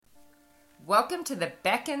Welcome to the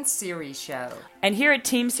Beck and Siri Show. And here at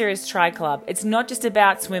Team Sirius Tri Club, it's not just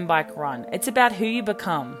about swim, bike, run. It's about who you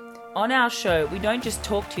become. On our show, we don't just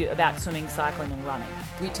talk to you about swimming, cycling, and running.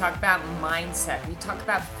 We talk about mindset. We talk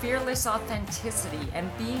about fearless authenticity and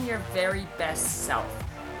being your very best self.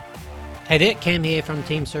 Hey there, Cam here from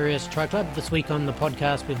Team Sirius Tri Club. This week on the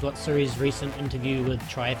podcast, we've got Siri's recent interview with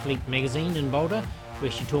Triathlete magazine in Boulder, where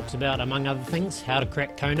she talks about, among other things, how to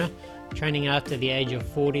crack Kona, training after the age of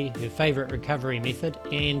 40, her favourite recovery method,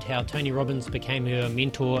 and how Tony Robbins became her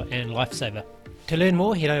mentor and lifesaver. To learn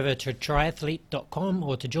more, head over to triathlete.com,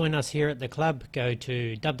 or to join us here at the club, go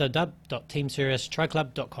to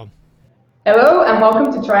www.teamsiriustriclub.com. Hello and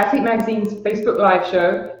welcome to Triathlete Magazine's Facebook Live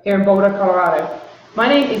show here in Boulder, Colorado. My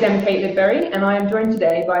name is Kate Lidberry and I am joined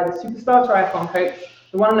today by the superstar triathlon coach,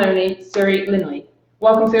 the one and only Siri Lindley.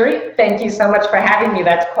 Welcome, Siri. Thank you so much for having me.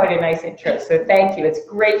 That's quite a nice intro, so thank you. It's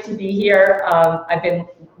great to be here. I've been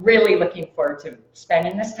really looking forward to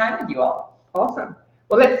spending this time with you all. Awesome.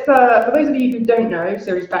 Well, let's, for those of you who don't know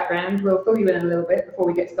Siri's background, we'll fill you in a little bit before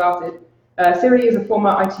we get started. Siri is a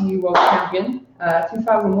former ITU World Champion,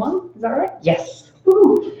 2001, is that right? Yes.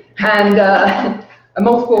 Woo! And a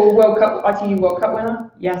multiple ITU World Cup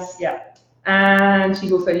winner. Yes. Yeah. And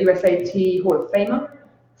she's also USAT Hall of Famer.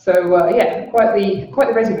 So yeah, quite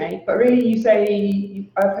the resume. But really,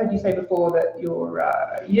 I've heard you say before that you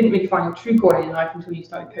didn't really find your true calling in life until you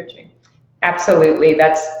started coaching. Absolutely,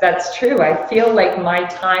 that's true. I feel like my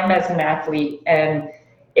time as an athlete, and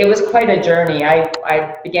it was quite a journey. I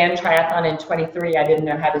began triathlon in 23. I didn't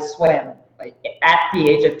know how to swim. At the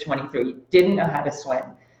age of 23, didn't know how to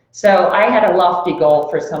swim. So I had a lofty goal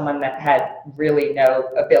for someone that had really no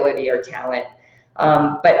ability or talent.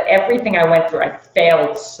 But everything I went through, I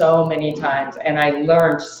failed so many times, and I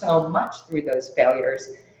learned so much through those failures.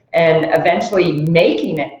 And eventually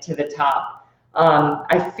making it to the top,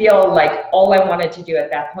 I feel like all I wanted to do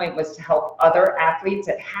at that point was to help other athletes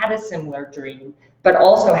that had a similar dream, but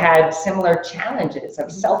also had similar challenges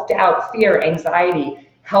of self-doubt, fear, anxiety,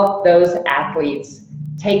 help those athletes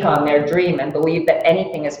take on their dream and believe that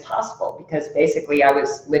anything is possible, because basically I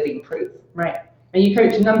was living proof. Right. And you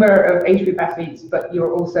coach a number of age group athletes, but you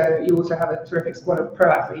also have a terrific squad of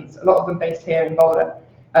pro athletes, a lot of them based here in Boulder.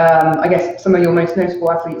 I guess some of your most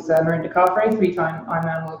notable athletes are Marinda Carfrae, 3-time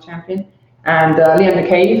Ironman world champion, and Leanne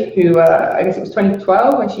McCabe, who I guess it was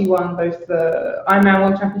 2012 when she won both the Ironman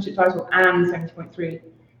world championship title and the 70.3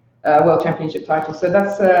 world championship title. So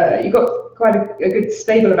that's you've got quite a good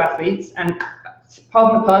stable of athletes, and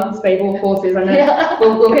pardon the pun, stable horses. I know. Yeah.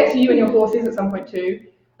 We'll get to you and your horses at some point too.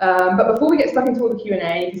 But before we get stuck into all the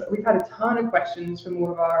Q&A, because we've had a ton of questions from all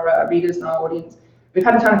of our readers and our audience. We've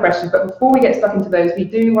had a ton of questions, but before we get stuck into those, we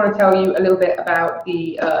do want to tell you a little bit about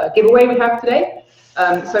the giveaway we have today.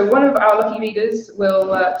 So one of our lucky readers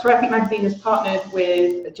Triathlete Magazine has partnered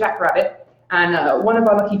with Jackrabbit, and one of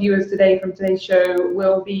our lucky viewers today from today's show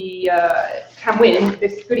can win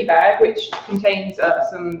this goodie bag, which contains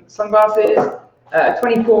some sunglasses,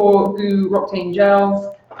 24 Goo Roctane gels.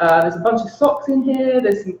 There's a bunch of socks in here.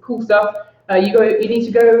 There's some cool stuff. You need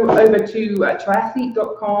to go over to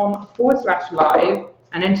triathlete.com/live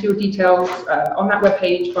and enter your details on that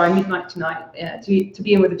webpage by midnight tonight to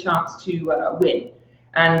be in with a chance to win.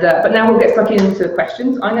 And but now we'll get stuck into the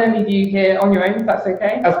questions. I'm going to leave you here on your own, if that's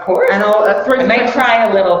okay. Of course. And I'll I might cry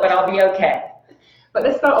a little, but I'll be okay. But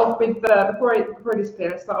let's start off with before I disappear.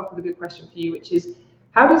 Let's start off with a good question for you, which is,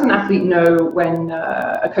 how does an athlete know when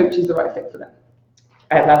a coach is the right fit for them?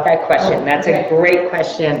 I love that question. That's a great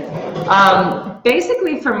question.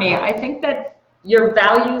 Basically for me, I think that your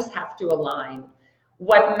values have to align.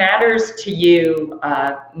 What matters to you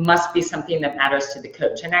must be something that matters to the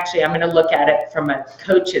coach. And actually, I'm going to look at it from a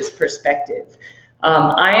coach's perspective.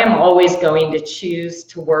 I am always going to choose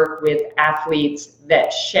to work with athletes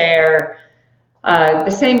that share the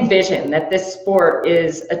same vision, that this sport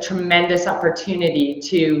is a tremendous opportunity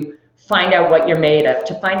to find out what you're made of,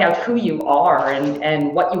 to find out who you are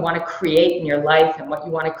and what you want to create in your life and what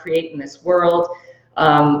you want to create in this world.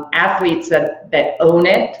 Athletes that own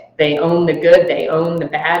it, they own the good, they own the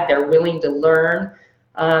bad, they're willing to learn,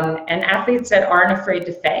 and athletes that aren't afraid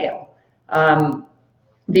to fail.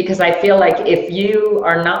 Because I feel like if you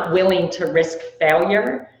are not willing to risk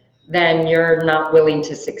failure, then you're not willing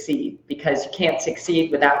to succeed, because you can't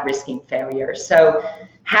succeed without risking failure. So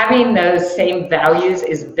having those same values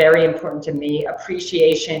is very important to me.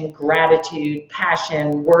 Appreciation, gratitude,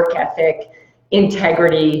 passion, work ethic,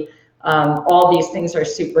 integrity, all these things are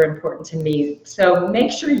super important to me. So make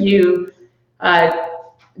sure you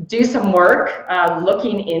do some work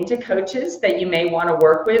looking into coaches that you may want to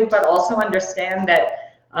work with, but also understand that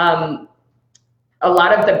a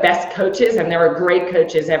lot of the best coaches, and there are great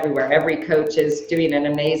coaches everywhere. Every coach is doing an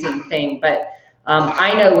amazing thing, but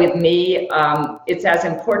I know with me, it's as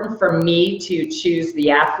important for me to choose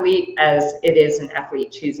the athlete as it is an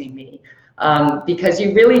athlete choosing me. Because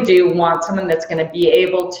you really do want someone that's going to be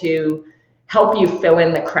able to help you fill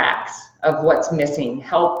in the cracks of what's missing,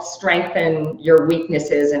 help strengthen your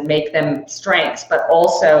weaknesses and make them strengths, but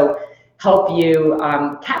also help you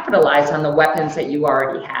capitalize on the weapons that you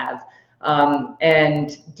already have,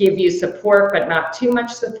 and give you support, but not too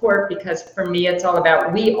much support, because for me, it's all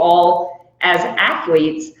about, we all as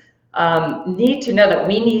athletes need to know that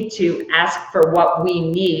we need to ask for what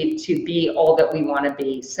we need to be all that we want to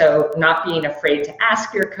be. So not being afraid to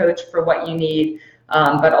ask your coach for what you need,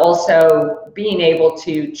 but also being able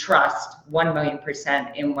to trust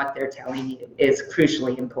 1,000,000% in what they're telling you is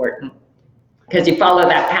crucially important. Because you follow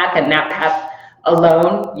that path, and that path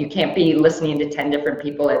alone, you can't be listening to 10 different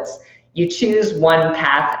people. It's, you choose one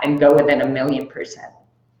path and go with it 1,000,000%.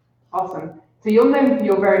 Awesome. So you're known for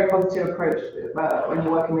your very positive approach when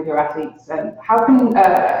you're working with your athletes. And how can,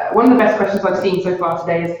 one of the best questions I've seen so far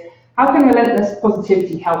today is, how can relentless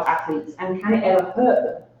positivity help athletes, and can it ever hurt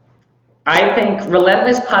them? I think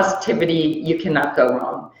relentless positivity, you cannot go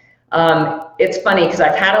wrong. It's funny because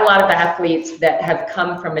I've had a lot of athletes that have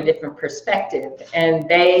come from a different perspective, and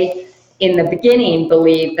they, in the beginning,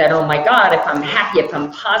 believe that, oh my God, if I'm happy, if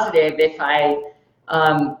I'm positive, if I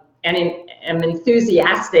am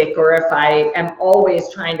enthusiastic, or if I am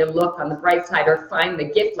always trying to look on the bright side or find the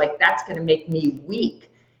gift, like that's going to make me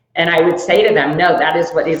weak. And I would say to them, no, that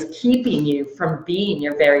is what is keeping you from being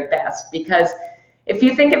your very best. Because if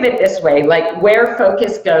you think of it this way, like where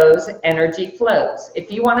focus goes, energy flows.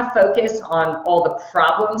 If you want to focus on all the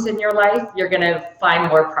problems in your life, you're going to find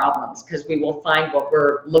more problems, because we will find what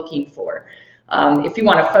we're looking for. If you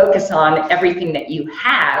want to focus on everything that you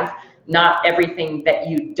have, not everything that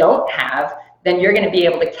you don't have, then you're going to be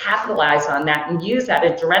able to capitalize on that and use that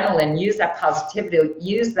adrenaline, use that positivity,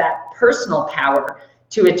 use that personal power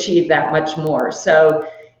to achieve that much more. So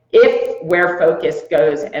if where focus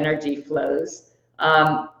goes, energy flows,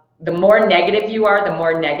 the more negative you are, the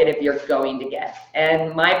more negative you're going to get.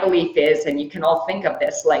 And my belief is, and you can all think of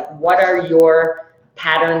this, like, what are your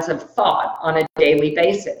patterns of thought on a daily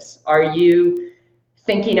basis? Are you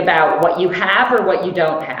thinking about what you have or what you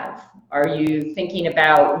don't have? Are you thinking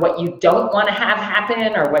about what you don't want to have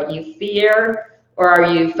happen, or what you fear? Or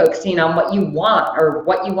are you focusing on what you want, or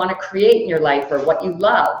what you want to create in your life, or what you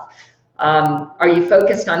love? Are you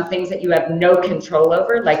focused on things that you have no control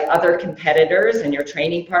over, like other competitors and your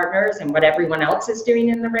training partners and what everyone else is doing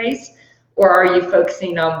in the race? Or are you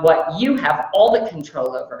focusing on what you have all the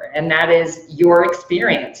control over? And that is your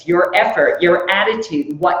experience, your effort, your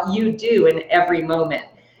attitude, what you do in every moment.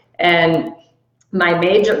 And my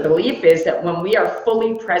major belief is that when we are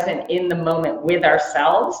fully present in the moment with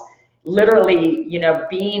ourselves, literally, you know,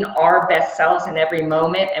 being our best selves in every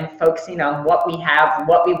moment and focusing on what we have,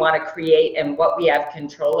 what we want to create, and what we have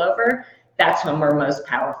control over, that's when we're most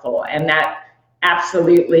powerful. And that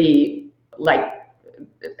absolutely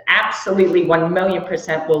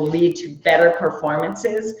 1,000,000% will lead to better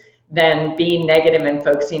performances than being negative and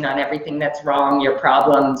focusing on everything that's wrong, your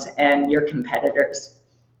problems, and your competitors.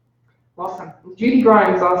 Awesome. Judy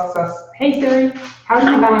Grimes asks us, hey Siri, how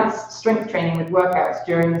do you balance strength training with workouts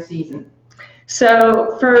during the season?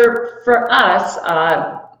 So for us,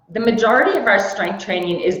 the majority of our strength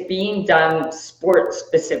training is being done sport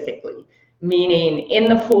specifically, meaning in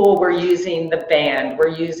the pool, we're using the band, we're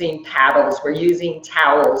using paddles, we're using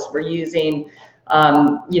towels, we're using,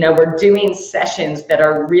 we're doing sessions that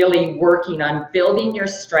are really working on building your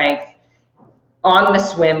strength on the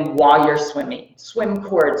swim while you're swimming. Swim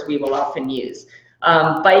cords we will often use.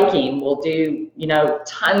 Biking, we'll do,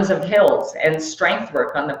 tons of hills and strength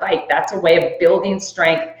work on the bike. That's a way of building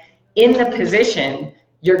strength in the position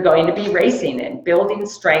you're going to be racing in, building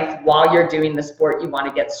strength while you're doing the sport you want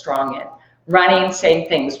to get strong in. Running, same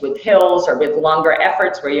things with hills or with longer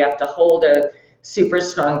efforts where you have to hold a super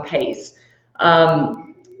strong pace.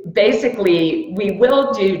 Basically, we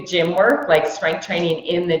will do gym work, like strength training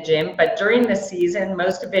in the gym, but during the season,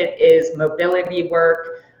 most of it is mobility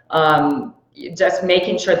work, just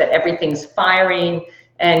making sure that everything's firing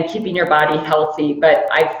and keeping your body healthy. But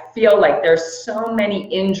I feel like there's so many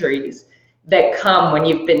injuries that come when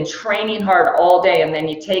you've been training hard all day and then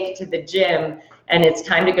you take it to the gym and it's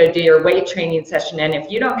time to go do your weight training session. And if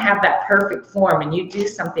you don't have that perfect form and you do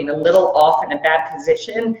something a little off in a bad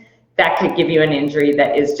position, that could give you an injury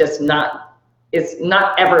that is just not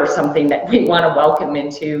ever something that we want to welcome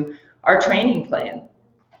into our training plan.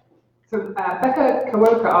 So Becca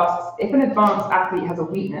Kawoka asks, if an advanced athlete has a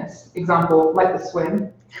weakness, example, like the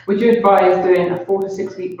swim, would you advise doing a 4 to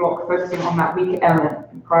 6 week block focusing on that weak element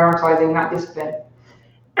and prioritizing that discipline?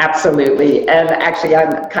 Absolutely. And actually,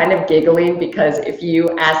 I'm kind of giggling because if you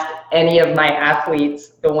ask any of my athletes,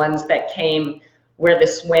 the ones that came where the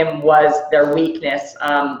swim was their weakness,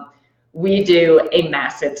 we do a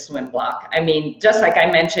massive swim block. I mean, just like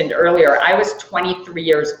I mentioned earlier, I was 23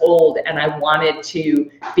 years old and I wanted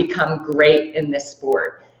to become great in this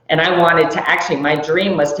sport. And I wanted to actually, my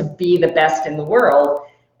dream was to be the best in the world.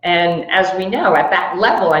 And as we know, at that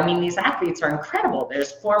level, I mean, these athletes are incredible.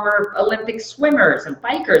 There's former Olympic swimmers and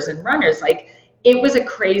bikers and runners. Like, it was a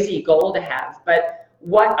crazy goal to have. But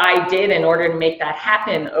what I did in order to make that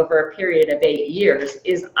happen over a period of 8 years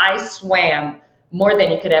is I swam more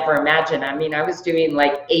than you could ever imagine. I mean, I was doing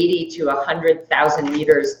like 80 to 100,000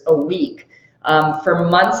 meters a week for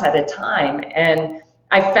months at a time. And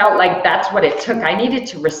I felt like that's what it took. I needed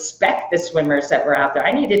to respect the swimmers that were out there.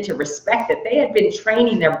 I needed to respect that they had been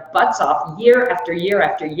training their butts off year after year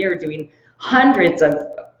after year, doing hundreds of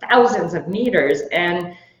thousands of meters.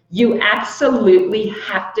 And you absolutely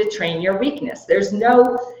have to train your weakness. There's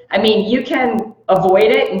no, I mean, you can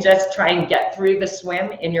avoid it and just try and get through the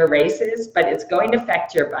swim in your races, but it's going to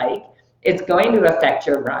affect your bike. It's going to affect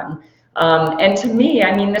your run. And to me,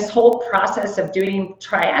 I mean, this whole process of doing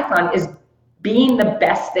triathlon is being the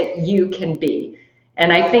best that you can be.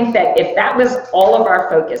 And I think that if that was all of our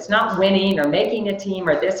focus, not winning or making a team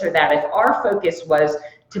or this or that, if our focus was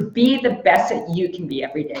to be the best that you can be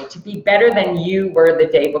every day, to be better than you were the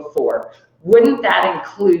day before, wouldn't that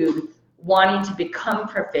include wanting to become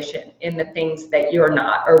proficient in the things that you're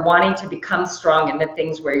not, or wanting to become strong in the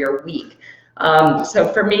things where you're weak? So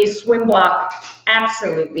for me, swim block,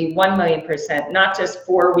 absolutely 1,000,000%, not just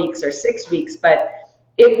 4 weeks or 6 weeks, but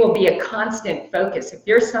it will be a constant focus. If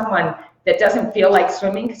you're someone that doesn't feel like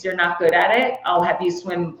swimming because you're not good at it, I'll have you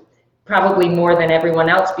swim probably more than everyone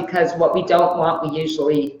else, because what we don't want, we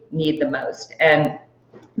usually need the most. And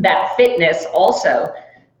that fitness also,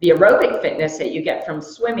 the aerobic fitness that you get from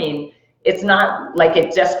swimming, it's not like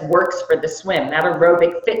it just works for the swim. That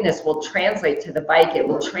aerobic fitness will translate to the bike, it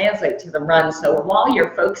will translate to the run. So while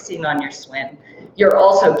you're focusing on your swim, you're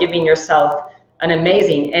also giving yourself an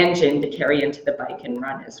amazing engine to carry into the bike and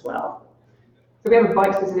run as well. So we have a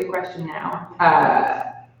bike specific question now.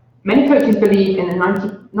 Many coaches believe in a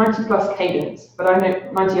 90 plus cadence, but I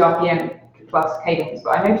know 90 RPM plus cadence,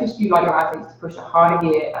 but I noticed you like your athletes to push a harder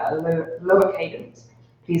gear at a lower cadence.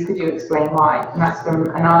 Please could you explain why? And that's from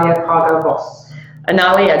Analia Pardo-Ross.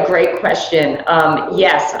 Analia, great question.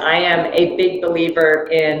 Yes, I am a big believer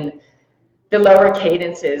in the lower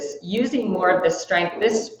cadences, using more of the strength.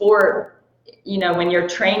 This sport, you know, when you're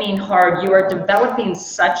training hard, you are developing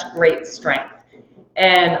such great strength.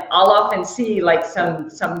 And I'll often see like some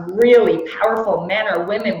really powerful men or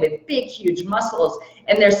women with big, huge muscles,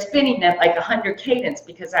 and they're spinning at like 100 cadence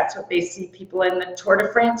because that's what they see people in the Tour de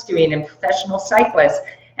France doing and professional cyclists.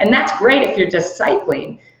 And that's great if you're just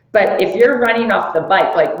cycling. But if you're running off the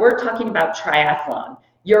bike, like we're talking about triathlon,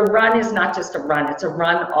 your run is not just a run, it's a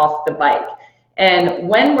run off the bike. And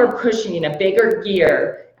when we're pushing a bigger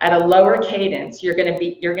gear at a lower cadence, you're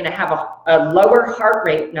gonna have a lower heart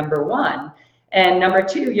rate, number one. And number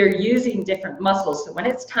two, you're using different muscles. So when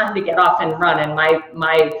it's time to get off and run, and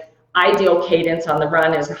my ideal cadence on the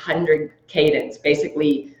run is 100 cadence,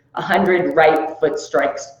 basically 100 right foot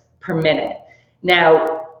strikes per minute.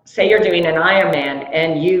 Now, say you're doing an Ironman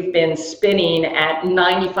and you've been spinning at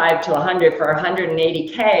 95 to 100 for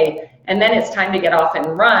 180K, and then it's time to get off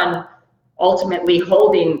and run, ultimately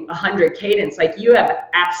holding 100 cadence, like you have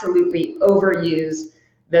absolutely overused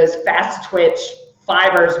those fast twitch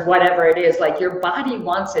fibers, whatever it is. Like your body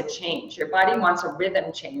wants a change, your body wants a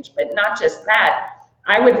rhythm change. But not just that,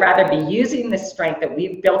 I would rather be using the strength that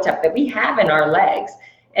we've built up, that we have in our legs,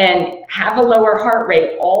 and have a lower heart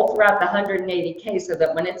rate all throughout the 180K, so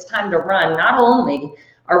that when it's time to run, not only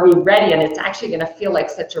are we ready, and it's actually going to feel like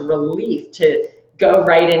such a relief to go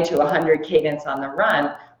right into 100 cadence on the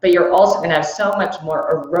run, but you're also going to have so much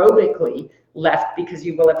more aerobically left because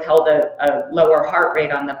you will have held a lower heart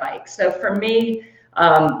rate on the bike. So for me,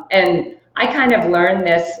 and I kind of learned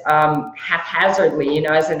this haphazardly, you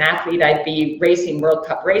know, as an athlete, I'd be racing World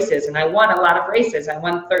Cup races, and I won a lot of races. I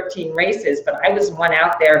won 13 races, but I was one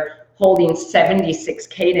out there holding 76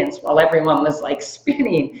 cadence while everyone was like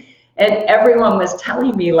spinning, and everyone was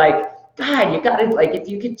telling me like, God, you gotta, like, if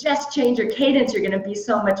you could just change your cadence, you're gonna be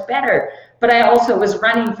so much better. But I also was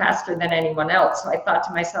running faster than anyone else. So I thought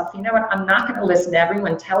to myself, you know what, I'm not gonna listen to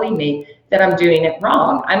everyone telling me that I'm doing it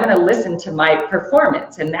wrong. I'm gonna listen to my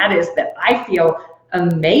performance. And that is that I feel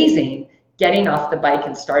amazing getting off the bike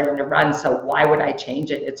and starting to run. So why would I change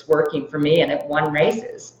it? It's working for me, and it won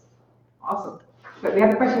races. Awesome. But we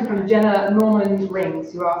have a question from Jenna Norman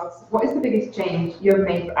Rings, who asks, what is the biggest change you have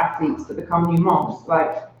made for athletes that become new moms,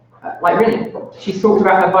 like Rinny? She's talked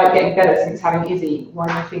about her bike getting better since having Izzy. Why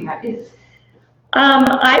do you think that is?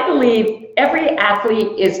 I believe every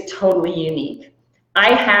athlete is totally unique.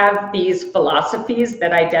 I have these philosophies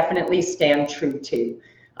that I definitely stand true to.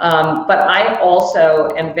 But I also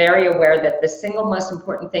am very aware that the single most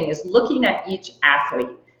important thing is looking at each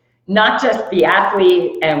athlete, not just the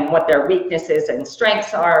athlete and what their weaknesses and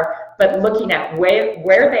strengths are, but looking at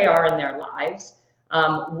where they are in their lives,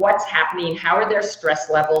 what's happening, how are their stress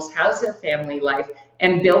levels, how's their family life,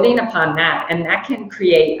 and building upon that. And that can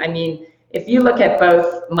create, I mean, if you look at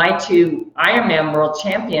both my two Ironman world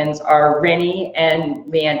champions are Rinny and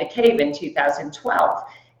Leanne DeCabe in 2012.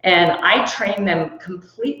 And I trained them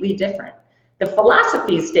completely different. The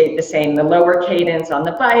philosophy stayed the same, the lower cadence on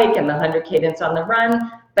the bike and the 100 cadence on the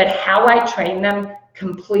run, but how I train them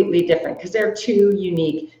completely different because they're two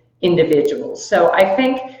unique individuals. So I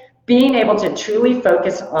think being able to truly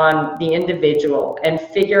focus on the individual and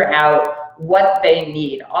figure out what they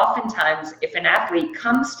need. Oftentimes, if an athlete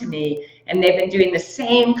comes to me and they've been doing the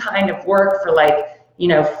same kind of work for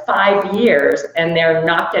 5 years and they're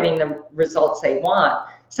not getting the results they want,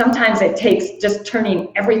 sometimes it takes just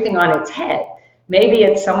turning everything on its head. Maybe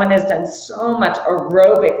it's someone has done so much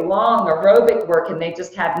long aerobic work, and they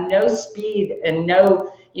just have no speed and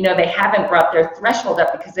they haven't brought their threshold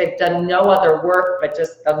up because they've done no other work but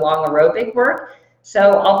just the long aerobic work.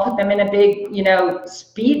 So I'll put them in a big,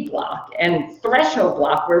 speed block and threshold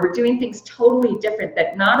block where we're doing things totally different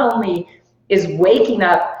that not only is waking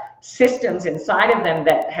up systems inside of them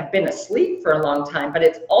that have been asleep for a long time, but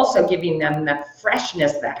it's also giving them that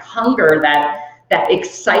freshness, that hunger, that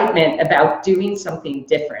excitement about doing something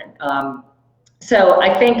different. So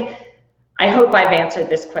I hope I've answered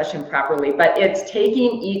this question properly, but it's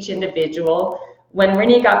taking each individual. When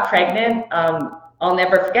Rinny got pregnant, I'll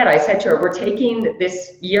never forget, I said to her, we're taking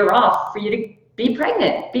this year off for you to be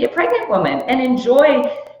pregnant, be a pregnant woman and enjoy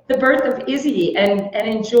the birth of Izzy and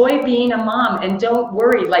enjoy being a mom, and don't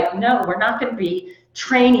worry, no, we're not going to be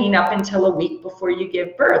training up until a week before you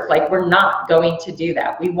give birth. We're not going to do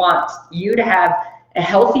that. We want you to have a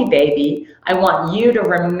healthy baby. I want you to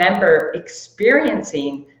remember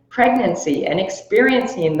experiencing pregnancy and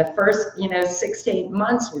experiencing the first, 6 to 8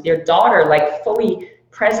 months with your daughter, fully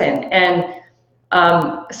present. And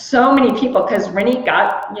so many people, because Rinny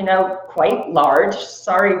got, quite large.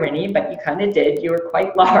 Sorry, Rinny, but you kind of did. You were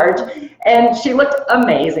quite large, and she looked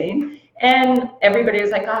amazing. And everybody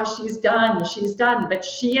was like, oh, she's done. But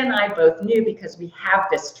she and I both knew, because we have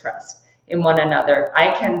this trust in one another.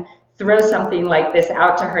 I can throw something like this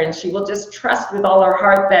out to her and she will just trust with all her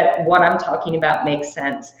heart that what I'm talking about makes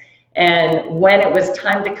sense. And when it was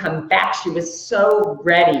time to come back, she was so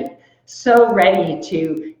ready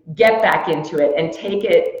to get back into it and take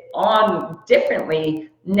it on differently,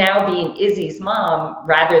 now being Izzy's mom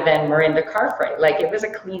rather than Miranda Carfrae. It was a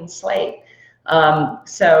clean slate.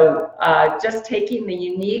 So just taking the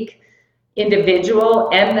unique individual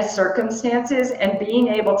and the circumstances and being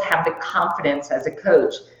able to have the confidence as a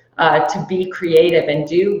coach to be creative and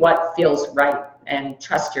do what feels right and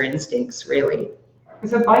trust your instincts, really.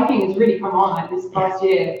 So biking has really come on this past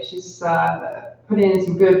year. She's putting in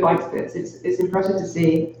some good bike splits. It's impressive to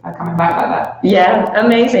see her coming back like that. Yeah,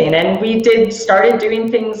 amazing. And we started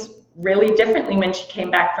doing things really differently when she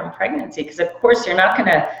came back from pregnancy, because of course you're not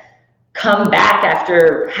going to come back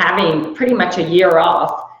after having pretty much a year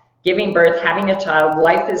off, giving birth, having a child.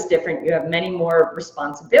 Life is different. You have many more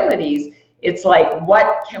responsibilities. It's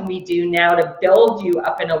what can we do now to build you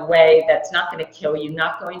up in a way that's not going to kill you,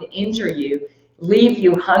 not going to injure you, leave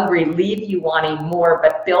you hungry, leave you wanting more,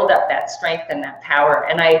 but build up that strength and that power.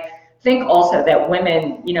 And I think also that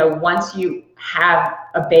women, once you have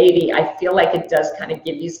a baby, I feel like it does kind of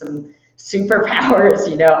give you some superpowers.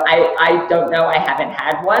 I don't know, I haven't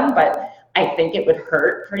had one, but I think it would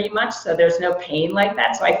hurt pretty much. So there's no pain like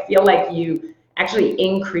that. So I feel like you actually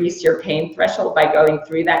increase your pain threshold by going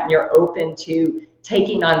through that, and you're open to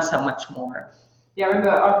taking on so much more. Yeah, I remember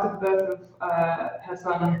after the birth of her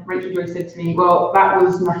son, Rachel Joy said to me, well, that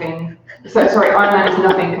was nothing. So, sorry, Ironman is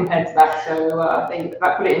nothing compared to that. So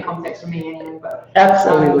that put it in context for me anyway. But,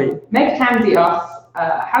 absolutely. Meg Tansey asks,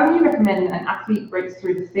 how do you recommend an athlete breaks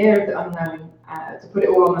through the fear of the unknown to put it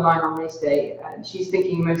all on the line on race day? And she's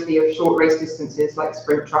thinking mostly of short race distances like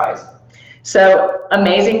sprint tries. So,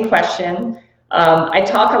 amazing question. I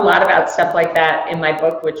talk a lot about stuff like that in my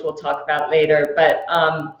book, which we'll talk about later. But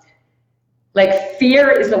Like,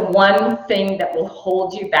 fear is the one thing that will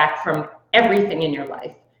hold you back from everything in your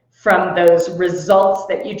life, from those results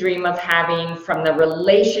that you dream of having, from the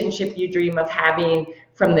relationship you dream of having,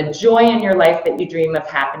 from the joy in your life that you dream of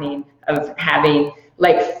having.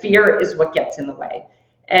 Like, fear is what gets in the way.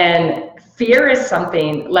 And fear is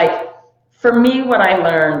something, like, for me, what I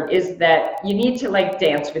learned is that you need to, like,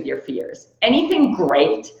 dance with your fears. Anything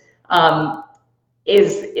great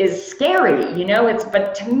is scary, you know.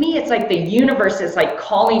 But to me, it's like the universe is like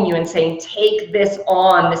calling you and saying, take this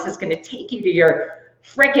on. This is going to take you to your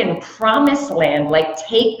freaking promised land. Like,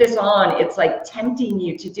 take this on. It's like tempting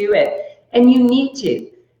you to do it, and you need to,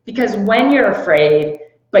 because when you're afraid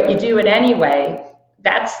but you do it anyway,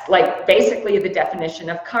 that's like basically the definition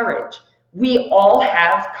of courage. We all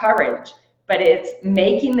have courage, but it's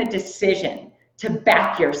making the decision to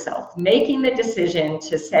back yourself, making the decision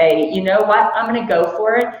to say, you know what, I'm going to go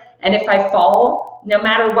for it. And if I fall, no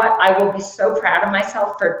matter what, I will be so proud of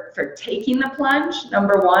myself for taking the plunge,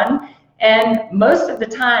 number one. And most of the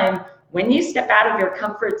time, when you step out of your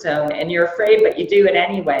comfort zone and you're afraid, but you do it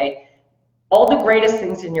anyway, all the greatest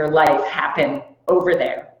things in your life happen over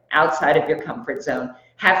there, outside of your comfort zone.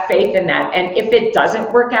 Have faith in that. And if it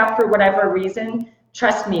doesn't work out for whatever reason,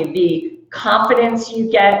 trust me, the confidence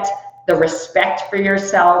you get, the respect for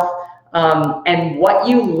yourself, and what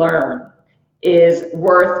you learn is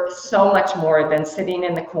worth so much more than sitting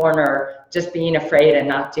in the corner just being afraid and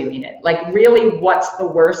not doing it. Like, really, what's the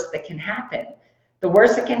worst that can happen? The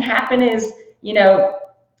worst that can happen is, you know,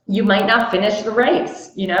 you might not finish the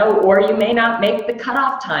race, you know, or you may not make the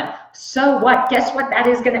cutoff time. So what? Guess what? That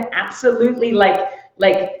is going to absolutely like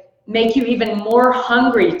make you even more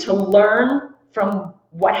hungry to learn from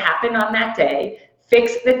what happened on that day,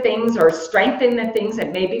 fix the things or strengthen the things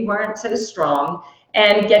that maybe weren't so strong,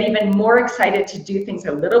 and get even more excited to do things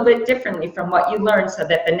a little bit differently from what you learned, so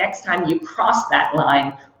that the next time you cross that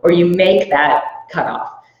line or you make that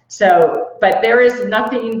cutoff. So, but there is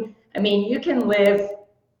nothing, I mean, you can live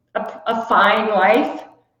a fine life,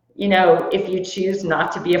 you know, if you choose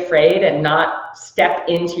not to be afraid and not step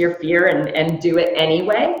into your fear and do it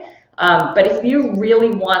anyway. But if you really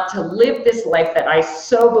want to live this life that I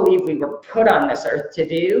so believe we were put on this earth to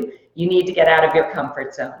do, you need to get out of your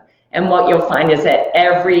comfort zone. And what you'll find is that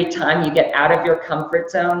every time you get out of your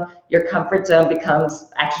comfort zone becomes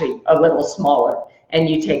actually a little smaller, and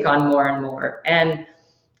you take on more and more. And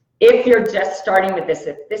if you're just starting with this,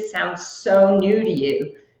 if this sounds so new to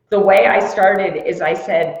you, the way I started is I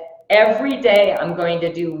said, every day I'm going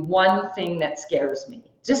to do one thing that scares me,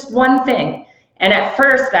 just one thing. And at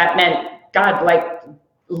first that meant, God, like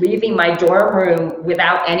leaving my dorm room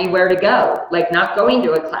without anywhere to go, like not going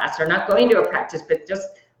to a class or not going to a practice, but just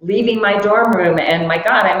leaving my dorm room. And my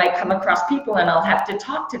God, I might come across people and I'll have to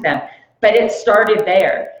talk to them. But it started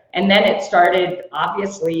there. And then it started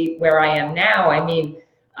obviously where I am now. I mean,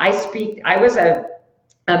 I was a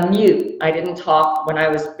mute. I didn't talk when I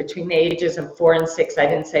was between the ages of 4 and 6. I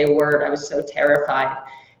didn't say a word. I was so terrified.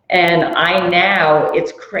 And I now,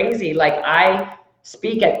 it's crazy. Like, I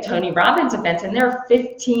speak at Tony Robbins events and there are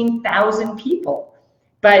 15,000 people.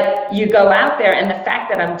 But you go out there, and the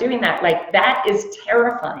fact that I'm doing that, like, that is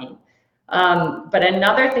terrifying. But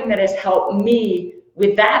another thing that has helped me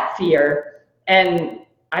with that fear, and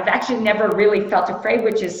I've actually never really felt afraid,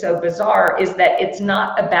 which is so bizarre, is that it's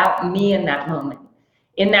not about me in that moment.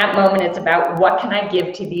 In that moment, it's about, what can I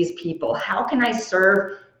give to these people? How can I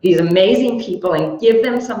serve these amazing people and give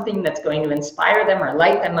them something that's going to inspire them or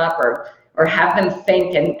light them up or have them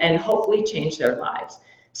think and hopefully change their lives?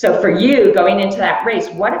 So for you, going into that race,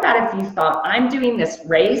 what about if you thought, I'm doing this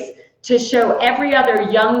race to show every other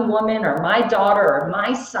young woman or my daughter or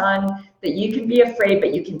my son that you can be afraid,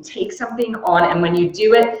 but you can take something on. And when you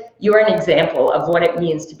do it, you're an example of what it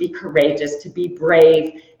means to be courageous, to be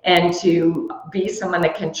brave, and to be someone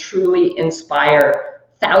that can truly inspire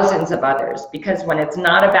thousands of others. Because when it's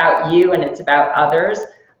not about you and it's about others,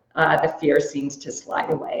 the fear seems to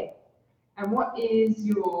slide away. And what is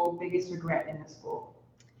your biggest regret in the sport?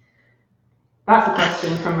 That's a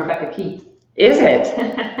question from Rebecca Keith. Is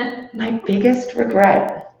it? My biggest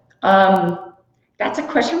regret? That's a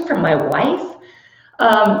question from my wife.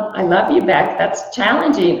 I love you, Beck. That's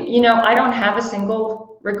challenging. You know, I don't have a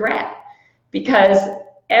single regret, because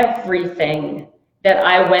everything that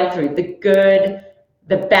I went through, the good,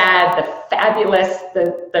 the bad, the fabulous,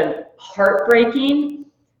 the heartbreaking,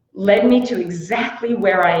 led me to exactly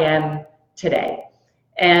where I am today.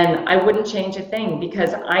 And I wouldn't change a thing,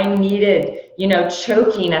 because I needed, you know,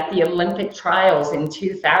 choking at the Olympic trials in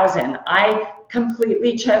 2000. I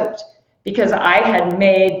completely choked because I had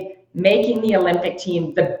made making the Olympic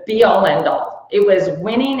team the be all end all. It was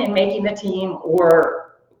winning and making the team,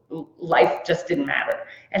 or life just didn't matter.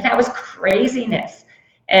 And that was craziness.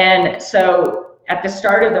 And so at the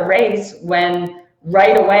start of the race, when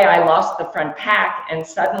right away I lost the front pack, and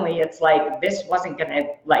suddenly it's like, this wasn't gonna,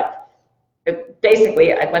 like,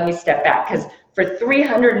 basically, let me step back, because for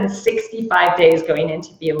 365 days going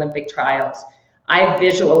into the Olympic trials, I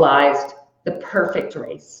visualized the perfect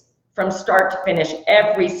race from start to finish,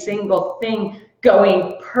 every single thing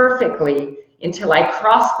going perfectly until I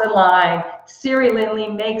crossed the line. Siri Lindley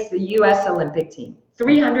makes the US Olympic team.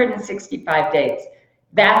 365 days.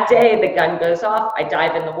 That day, the gun goes off, I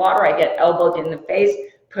dive in the water, I get elbowed in the face,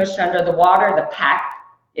 pushed under the water, the pack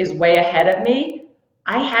is way ahead of me.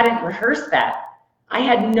 I hadn't rehearsed that. I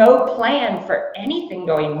had no plan for anything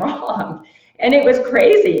going wrong. And it was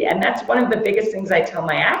crazy. And that's one of the biggest things I tell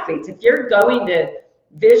my athletes. If you're going to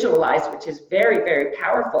visualize, which is very, very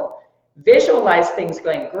powerful, visualize things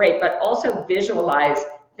going great, but also visualize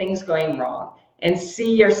things going wrong, and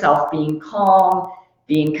see yourself being calm,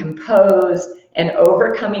 being composed, and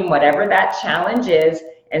overcoming whatever that challenge is,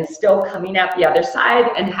 and still coming out the other side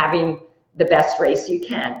and having the best race you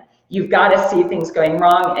can. You've got to see things going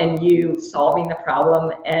wrong and you solving the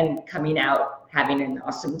problem and coming out having an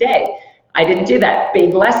awesome day. I didn't do that.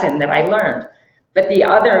 Big lesson that I learned. But the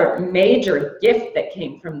other major gift that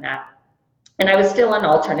came from that, and I was still an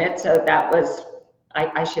alternate, so that was,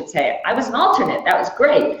 I should say, I was an alternate. That was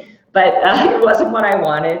great, but it wasn't what I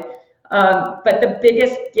wanted. But the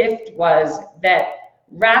biggest gift was that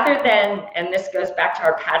rather than, and this goes back to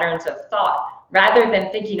our patterns of thought, rather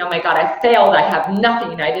than thinking, oh my God, I failed, I have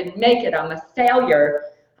nothing, I didn't make it, I'm a failure,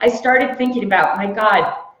 I started thinking about, my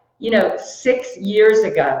God, 6 years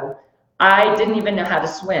ago, I didn't even know how to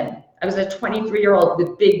swim. I was a 23-year-old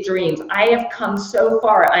with big dreams. I have come so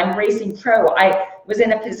far. I'm racing pro. I was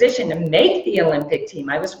in a position to make the Olympic team.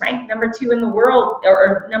 I was ranked number 2 in the world,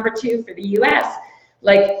 or number 2 for the US.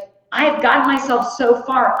 Like, I've gotten myself so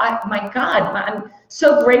far. My God, I'm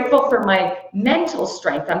so grateful for my mental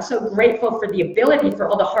strength. I'm so grateful for the ability, for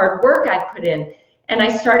all the hard work I put in. And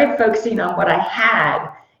I started focusing on what I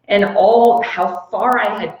had and how far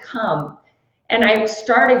I had come. And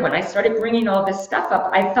when I started bringing all this stuff up,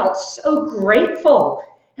 I felt so grateful.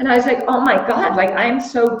 And I was like, oh my God, like, I'm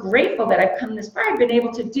so grateful that I've come this far. I've been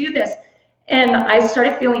able to do this. And I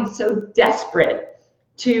started feeling so desperate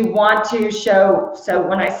to want to show. So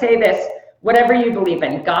when I say this, whatever you believe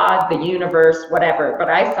in, God, the universe, whatever, but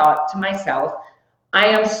I thought to myself, I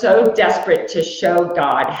am so desperate to show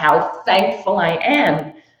God how thankful I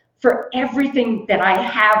am for everything that I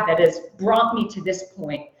have that has brought me to this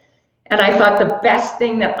point. And I thought the best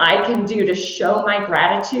thing that I can do to show my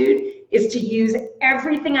gratitude is to use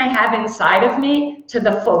everything I have inside of me to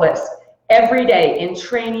the fullest. Every day in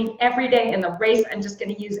training, every day in the race, I'm just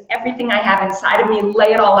going to use everything I have inside of me,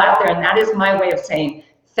 lay it all out there. And that is my way of saying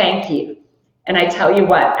thank you. And I tell you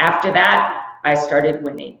what, after that, I started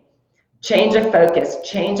winning. Change of focus,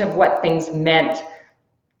 change of what things meant,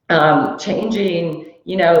 changing,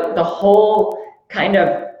 the whole kind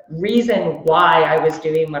of reason why I was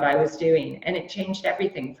doing what I was doing, and it changed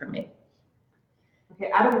everything for me.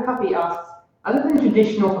 Okay, Adam Cuppy asks, other than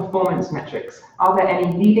traditional performance metrics, are there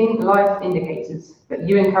any leading life indicators that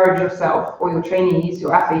you encourage yourself or your trainees,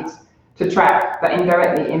 your athletes, to track that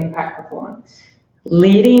indirectly impact performance?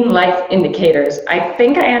 Leading life indicators. I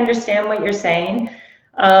think I understand what you're saying.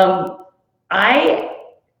 I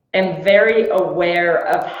am very aware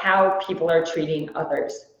of how people are treating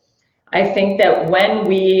others. I think that when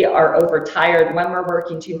we are overtired, when we're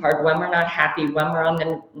working too hard, when we're not happy, when we're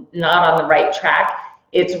not on the right track,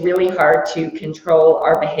 it's really hard to control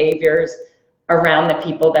our behaviors around the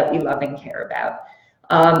people that we love and care about.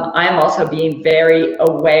 I'm also being very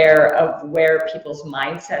aware of where people's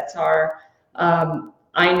mindsets are.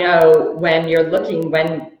 I know when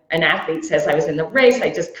an athlete says, I was in the race, I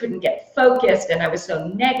just couldn't get focused and I was so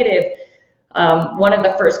negative. One of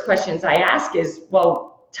the first questions I ask is, well,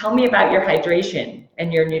 tell me about your hydration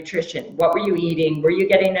and your nutrition. What were you eating? Were you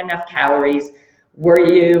getting enough calories? Were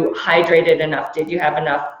you hydrated enough? Did you have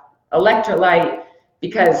enough electrolyte?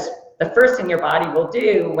 Because the first thing your body will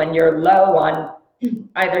do when you're low on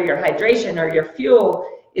either your hydration or your fuel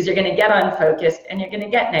is you're going to get unfocused and you're going to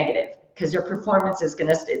get negative, because your performance is going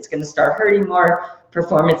to start hurting more,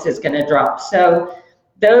 performance is going to drop. So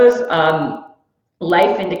those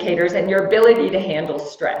life indicators and your ability to handle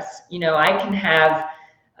stress. I can have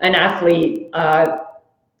an athlete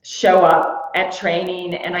show up at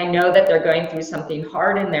training and I know that they're going through something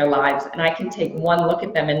hard in their lives, and I can take one look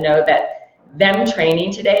at them and know that them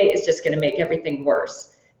training today is just going to make everything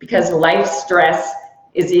worse, because life stress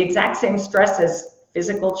is the exact same stress as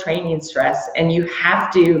physical training stress. And you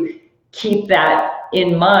have to keep that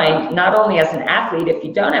in mind, not only as an athlete if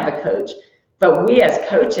you don't have a coach, but we as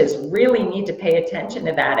coaches really need to pay attention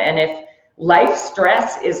to that. And if life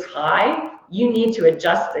stress is high, you need to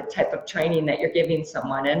adjust the type of training that you're giving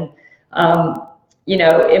someone. And you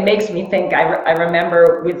know, it makes me think, I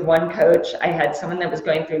remember with one coach, I had someone that was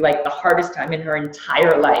going through like the hardest time in her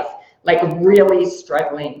entire life, like really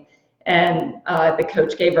struggling. And the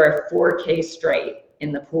coach gave her a 4K straight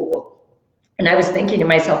in the pool. And I was thinking to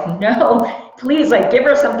myself, no, please, like, give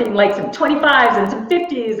her something like some 25s and some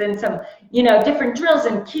 50s and some, you know, different drills,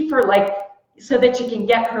 and keep her like, so that she can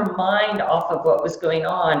get her mind off of what was going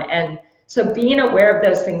on. And so being aware of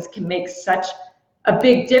those things can make such a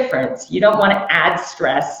big difference. You don't want to add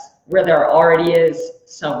stress where there already is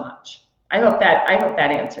so much. I hope that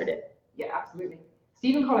answered it. Yeah, absolutely.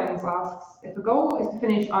 Stephen Collins asks, if the goal is to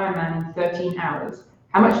finish Ironman in 13 hours,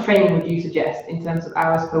 how much training would you suggest in terms of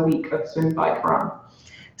hours per week of swim, bike, run?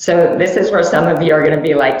 So this is where some of you are going to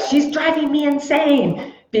be like, she's driving me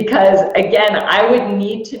insane. Because again, I would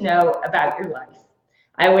need to know about your life.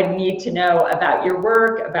 I would need to know about your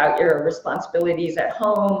work, about your responsibilities at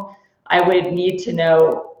home. I would need to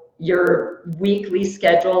know your weekly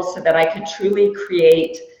schedule so that I could truly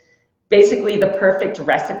create basically the perfect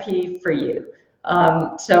recipe for you.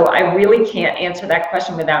 So I really can't answer that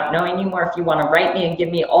question without knowing you more. If you want to write me and give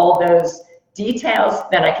me all those details,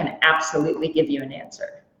 then I can absolutely give you an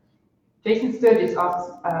answer. Jason Sturgis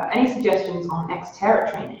asks, any suggestions on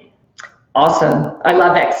Xterra training? Awesome. I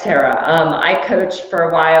love Xterra. I coached for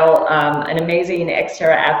a while an amazing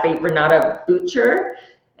Xterra athlete, Renata Butcher,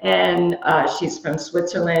 and she's from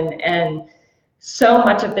Switzerland. And so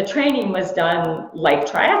much of the training was done like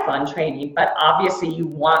triathlon training, but obviously you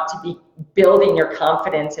want to be building your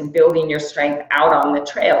confidence and building your strength out on the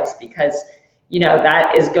trails, because you know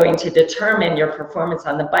that is going to determine your performance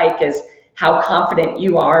on the bike, is how confident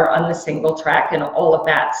you are on the single track and all of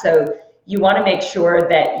that. So you want to make sure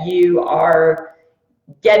that you are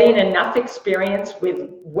getting enough experience with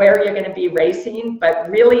where you're going to be racing, but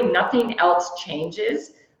really nothing else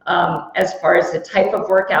changes as far as the type of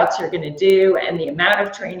workouts you're going to do and the amount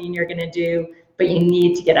of training you're going to do, but you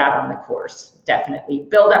need to get out on the course. Definitely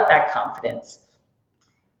build up that confidence.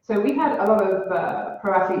 So we've had a lot of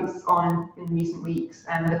pro athletes on in recent weeks,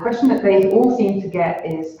 and the question that they all seem to get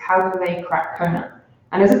is, how do they crack Kona?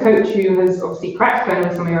 And as a coach who has obviously cracked Kona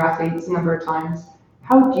with some of your athletes a number of times,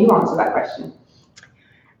 how do you answer that question?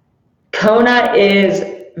 Kona is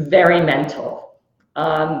very mental.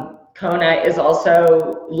 Kona is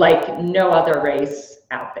also like no other race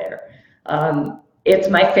out there. It's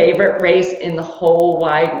my favorite race in the whole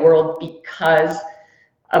wide world because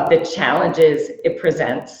of the challenges it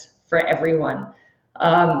presents for everyone.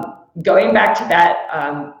 Going back to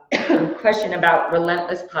that question about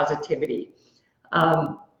relentless positivity,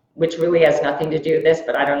 which really has nothing to do with this,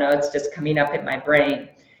 but I don't know, it's just coming up in my brain,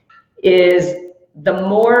 is the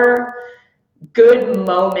more good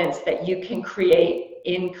moments that you can create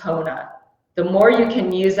in Kona, the more you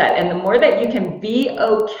can use that, and the more that you can be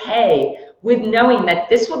okay with knowing that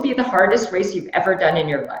this will be the hardest race you've ever done in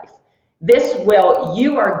your life.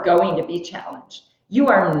 You are going to be challenged. You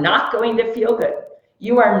are not going to feel good.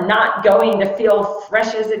 You are not going to feel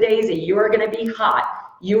fresh as a daisy. You are going to be hot.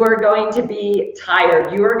 You are going to be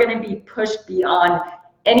tired. You are going to be pushed beyond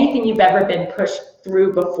anything you've ever been pushed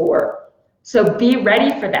through before. So be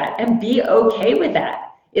ready for that and be okay with that.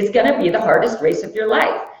 It's going to be the hardest race of your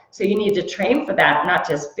life. So you need to train for that, not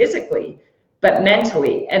just physically, but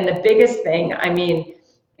mentally. And the biggest thing, I mean,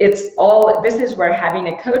 this is where having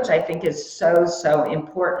a coach, I think, is so, so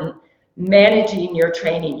important. Managing your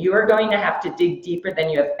training. You are going to have to dig deeper than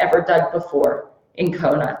you have ever dug before in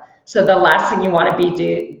Kona. So the last thing you want to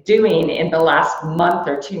be doing in the last month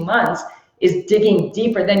or 2 months is digging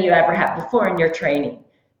deeper than you ever have before in your training,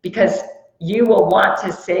 because you will want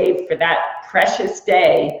to save for that precious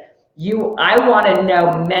day. I want to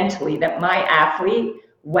know mentally that my athlete,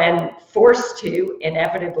 when forced to,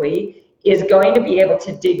 inevitably, is going to be able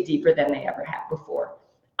to dig deeper than they ever have before.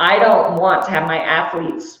 I don't want to have my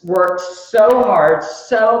athletes work so hard,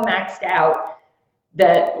 so maxed out,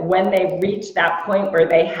 that when they reach that point where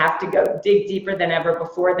they have to go dig deeper than ever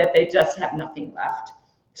before, that they just have nothing left.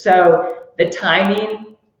 So the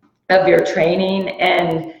timing of your training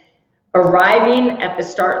and arriving at the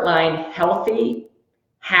start line healthy,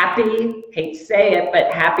 happy, hate to say it,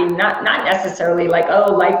 but happy, not necessarily like,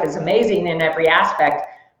 oh, life is amazing in every aspect,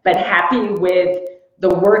 but happy with the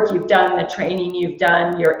work you've done, the training you've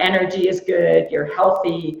done, your energy is good, you're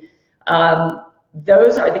healthy.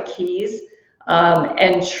 Those are the keys.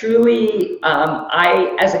 And truly,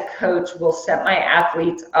 I, as a coach, will set my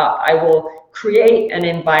athletes up. I will create an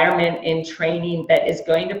environment in training that is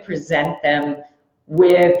going to present them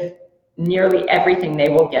with nearly everything they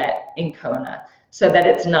will get in Kona, so that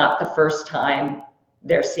it's not the first time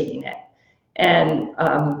they're seeing it. And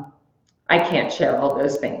I can't share all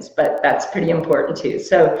those things, but that's pretty important too.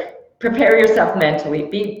 So prepare yourself mentally,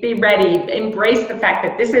 be ready, embrace the fact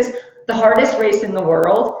that this is the hardest race in the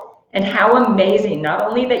world, and how amazing, not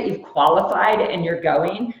only that you've qualified and you're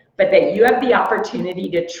going, but that you have the opportunity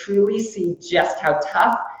to truly see just how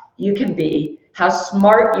tough you can be, how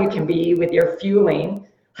smart you can be with your fueling.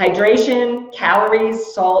 Hydration,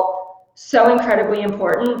 calories, salt, so incredibly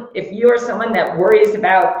important. If you are someone that worries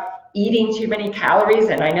about eating too many calories,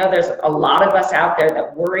 and I know there's a lot of us out there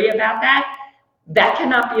that worry about that, that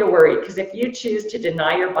cannot be a worry, because if you choose to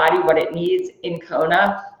deny your body what it needs in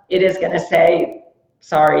Kona, it is going to say,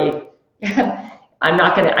 sorry,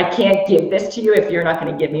 I can't give this to you if you're not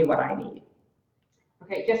going to give me what I need.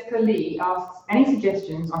 Okay, Jessica Lee asks, any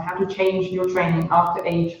suggestions on how to change your training after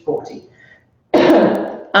age 40?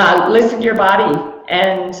 Listen to your body.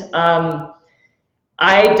 And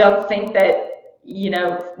I don't think that,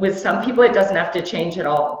 with some people it doesn't have to change at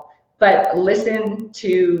all, but listen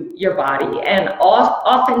to your body. And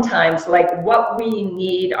oftentimes, like, what we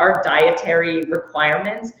need, our dietary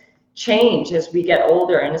requirements change as we get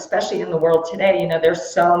older. And especially in the world today,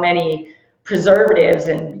 there's so many preservatives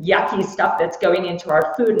and yucky stuff that's going into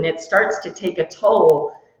our food, and it starts to take a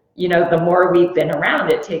toll. The more we've been around,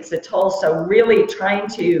 it takes a toll. So really trying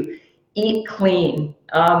to eat clean,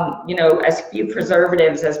 as few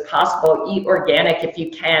preservatives as possible, eat organic if you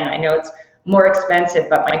can. I know it's more expensive,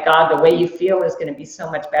 but my God, the way you feel is going to be so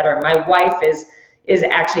much better. My wife is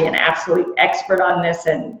actually an absolute expert on this,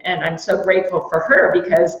 and I'm so grateful for her,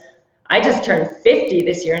 because I just turned 50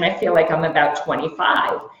 this year and I feel like I'm about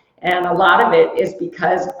 25. And a lot of it is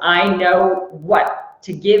because I know what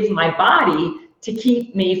to give my body to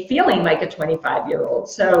keep me feeling like a 25-year-old.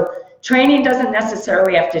 So training doesn't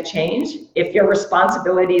necessarily have to change. If your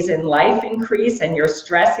responsibilities in life increase and your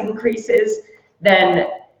stress increases, then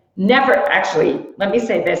let me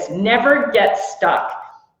say this, never get stuck.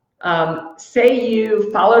 Say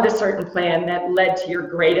you followed a certain plan that led to your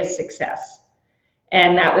greatest success,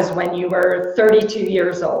 and that was when you were 32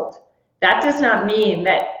 years old. That does not mean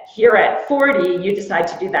that here at 40, you decide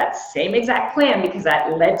to do that same exact plan because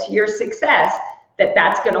that led to your success,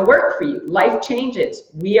 that's going to work for you. Life changes.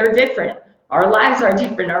 We are different. Our lives are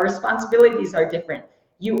different. Our responsibilities are different.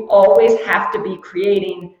 You always have to be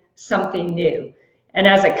creating something new. And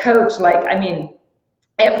as a coach,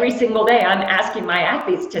 every single day I'm asking my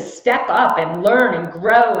athletes to step up and learn and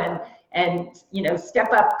grow and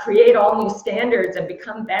step up, create all new standards and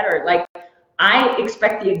become better. Like, I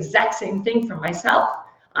expect the exact same thing from myself.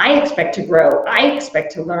 I expect to grow. I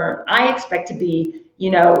expect to learn. I expect to be,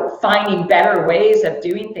 finding better ways of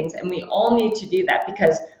doing things. And we all need to do that,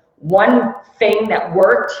 because one thing that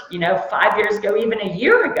worked, 5 years ago, even a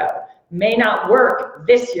year ago, may not work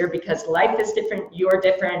this year, because life is different. You're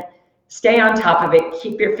different. Stay on top of it.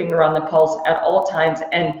 Keep your finger on the pulse at all times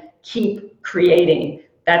and keep creating.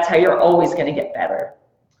 That's how you're always going to get better.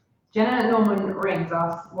 Jenna Norman Rings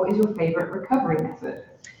asks, what is your favorite recovery method?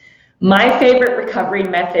 My favorite recovery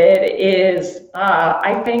method is,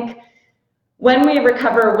 I think, when we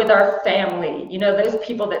recover with our family, those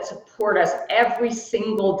people that support us every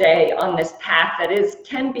single day on this path that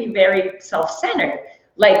can be very self-centered.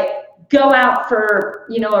 Like, go out for,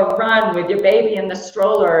 a run with your baby in the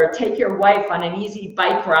stroller, or take your wife on an easy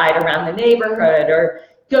bike ride around the neighborhood, or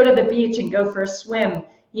go to the beach and go for a swim.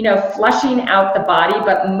 Flushing out the body,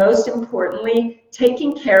 but most importantly,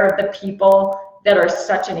 taking care of the people that are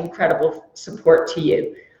such an incredible support to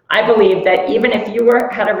you. I believe that even if you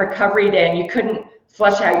had a recovery day and you couldn't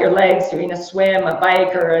flush out your legs doing a swim, a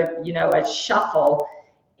bike, or a shuffle,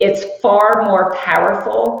 it's far more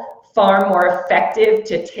powerful, far more effective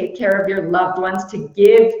to take care of your loved ones, to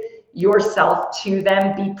give yourself to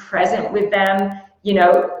them, be present with them,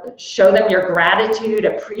 show them your gratitude,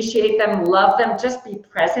 appreciate them, love them, just be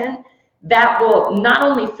present. That will not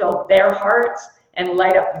only fill their hearts and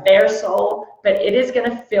light up their soul, but it is going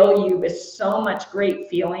to fill you with so much great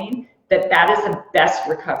feeling that is the best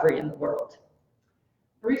recovery in the world.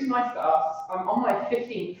 Bruce Meister asks, I'm on my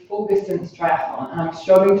 15th full distance triathlon and I'm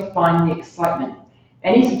struggling to find the excitement.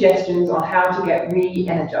 Any suggestions on how to get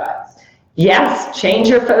re-energized? Yes, change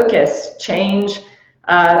your focus, change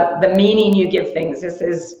the meaning you give things. This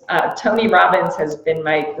is, Tony Robbins has been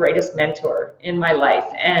my greatest mentor in my life.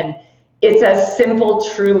 And it's as simple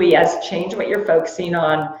truly as change what you're focusing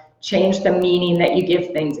on, change the meaning that you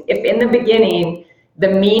give things. If in the beginning, the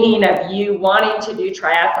meaning of you wanting to do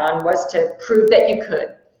triathlon was to prove that you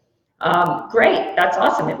could, great, that's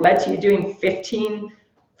awesome. It led to you doing 15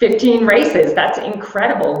 races. That's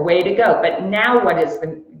incredible, way to go. But now what is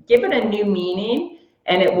give it a new meaning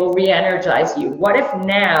and it will re-energize you. What if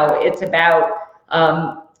now it's about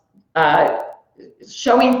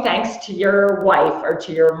showing thanks to your wife or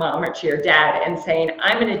to your mom or to your dad and saying,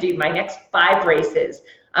 I'm going to do my next 5 races.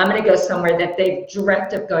 I'm going to go somewhere that they've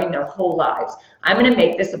dreamt of going their whole lives. I'm going to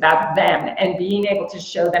make this about them and being able to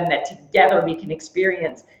show them that together we can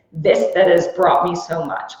experience this that has brought me so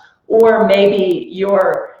much. Or maybe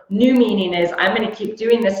your new meaning is, I'm going to keep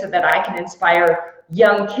doing this so that I can inspire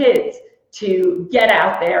young kids to get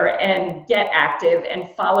out there and get active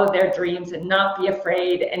and follow their dreams and not be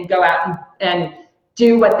afraid and go out and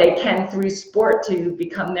do what they can through sport to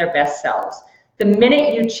become their best selves. The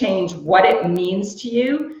minute you change what it means to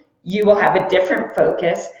you, you will have a different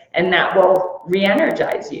focus and that will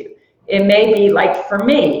re-energize you. It may be like for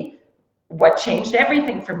me, what changed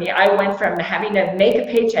everything for me, I went from having to make a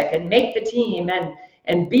paycheck and make the team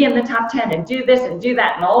and be in the top 10 and do this and do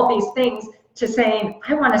that and all these things, to saying,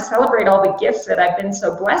 I want to celebrate all the gifts that I've been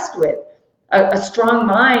so blessed with. A strong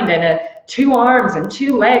mind and 2 arms and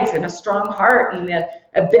 2 legs and a strong heart and the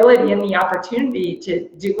ability and the opportunity to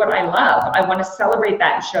do what I love. I want to celebrate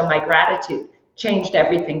that and show my gratitude. Changed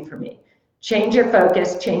everything for me. Change your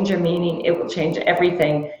focus, change your meaning, it will change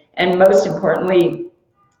everything. And most importantly,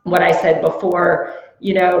 what I said before,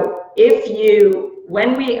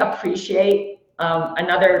 when we appreciate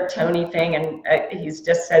another Tony thing, and he's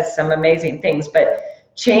just says some amazing things, but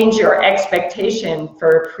change your expectation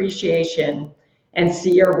for appreciation and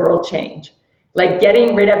see your world change. Like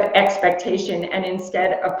getting rid of expectation and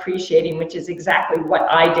instead appreciating, which is exactly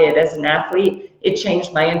what I did as an athlete. It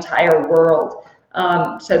changed my entire world.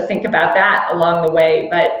 So think about that along the way.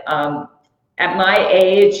 But at my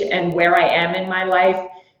age and where I am in my life,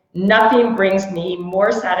 nothing brings me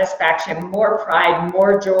more satisfaction, more pride,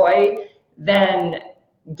 more joy than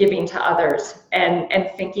giving to others and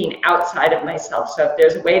thinking outside of myself. So if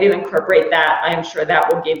there's a way to incorporate that, I'm sure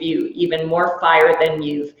that will give you even more fire than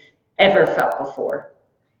you've ever felt before.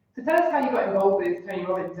 So tell us how you got involved with Tony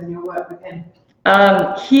Robbins and your work with him.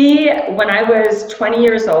 When I was 20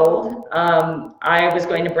 years old, I was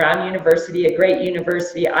going to Brown University, a great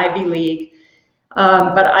university, Ivy League,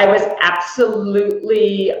 but I was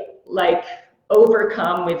absolutely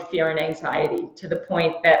overcome with fear and anxiety to the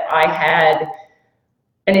point that I had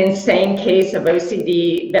an insane case of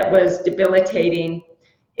OCD that was debilitating.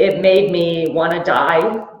 It made me want to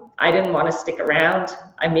die. I didn't want to stick around.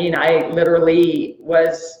 I mean, I literally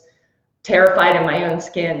was terrified in my own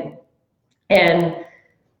skin. And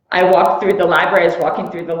I walked through the library. I was walking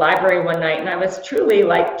through the library one night and I was truly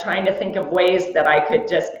trying to think of ways that I could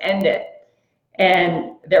just end it.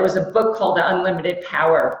 And there was a book called Unlimited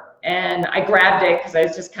Power. And I grabbed it because I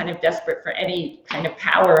was just kind of desperate for any kind of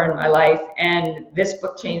power in my life. And this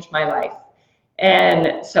book changed my life.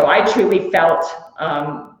 And so I truly felt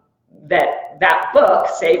that book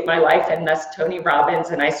saved my life, and thus Tony Robbins.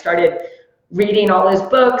 And I started reading all his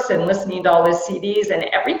books and listening to all his CDs, and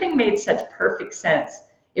everything made such perfect sense.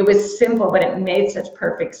 It was simple, but it made such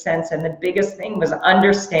perfect sense. And the biggest thing was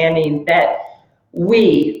understanding that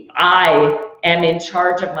I am in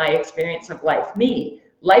charge of my experience of life.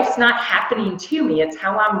 Life's not happening to me. It's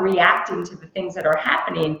how I'm reacting to the things that are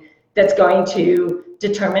happening that's going to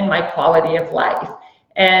determine my quality of life.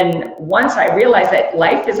 And once I realized that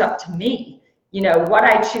life is up to me, what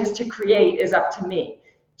I choose to create is up to me.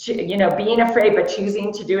 Being afraid but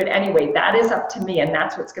choosing to do it anyway, that is up to me, and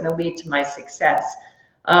that's what's going to lead to my success.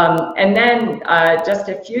 And then just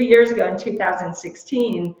a few years ago in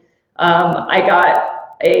 2016, I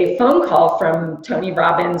got a phone call from Tony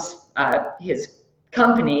Robbins, his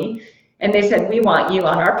company, and they said, we want you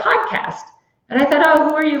on our podcast. And I thought, oh,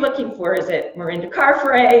 who are you looking for? Is it Marinda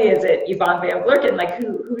Carfrae? Is it Yvonne Van Vlerken?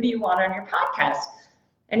 Who do you want on your podcast?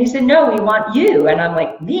 And he said, no, we want you. And I'm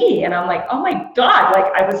like, me? And I'm like, oh my God,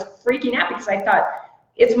 I was freaking out because I thought,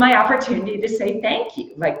 it's my opportunity to say thank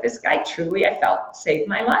you. This guy truly, I felt, saved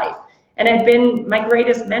my life and had been my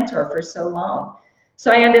greatest mentor for so long.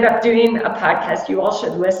 So I ended up doing a podcast. You all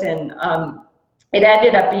should listen. It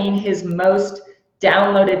ended up being his most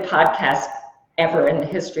downloaded podcast ever in the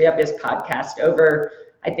history of his podcast. Over,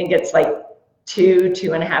 I think it's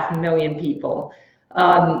 2.5 million people.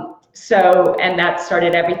 And that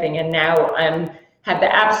started everything. And now I'm have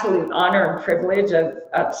the absolute honor and privilege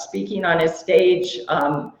of speaking on his stage.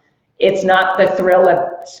 It's not the thrill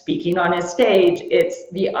of speaking on his stage, it's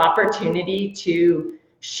the opportunity to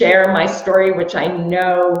share my story, which I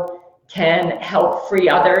know can help free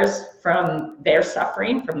others from their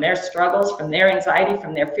suffering, from their struggles, from their anxiety,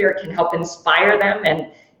 from their fear. It can help inspire them.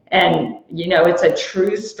 And you know, it's a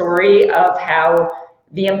true story of how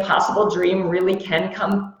the impossible dream really can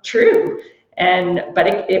come true. But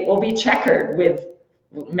it will be checkered with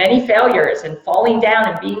many failures and falling down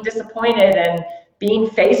and being disappointed and being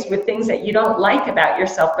faced with things that you don't like about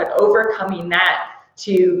yourself, but overcoming that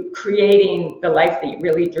to creating the life that you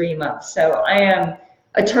really dream of. So I am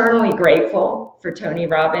eternally grateful for Tony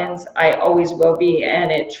Robbins. I always will be,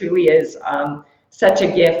 and it truly is such a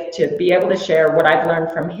gift to be able to share what I've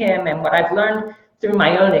learned from him and what I've learned through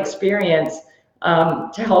my own experience,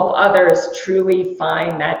 to help others truly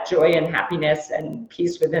find that joy and happiness and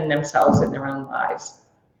peace within themselves and their own lives.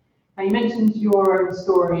 Now, you mentioned your own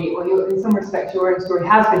story, or in some respects your own story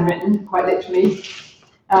has been written, quite literally.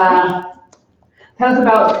 Tell us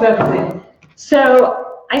about surfacing.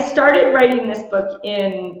 So I started writing this book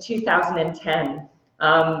in 2010,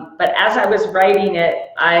 but as I was writing it,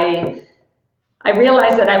 I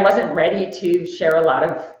realized that I wasn't ready to share a lot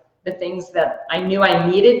of the things that I knew I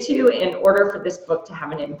needed to in order for this book to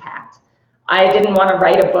have an impact. I didn't want to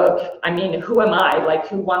write a book. I mean, who am I? Like,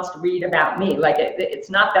 who wants to read about me? Like, it's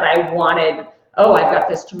not that I wanted, oh, I've got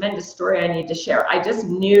this tremendous story I need to share. I just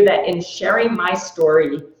knew that in sharing my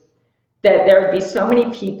story, that there would be so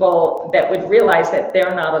many people that would realize that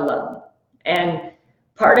they're not alone. And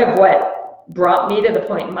part of what brought me to the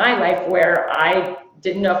point in my life where I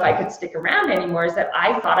didn't know if I could stick around anymore is that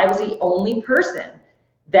I thought I was the only person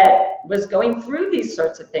that was going through these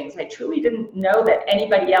sorts of things. I truly didn't know that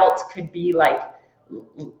anybody else could be like,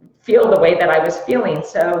 feel the way that I was feeling.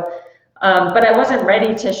 So, but I wasn't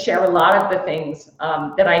ready to share a lot of the things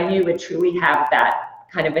that I knew would truly have that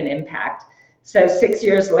kind of an impact. So 6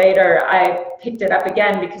 years later, I picked it up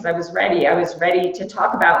again because I was ready. I was ready to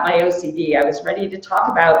talk about my OCD. I was ready to talk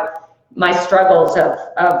about my struggles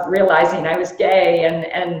of realizing I was gay,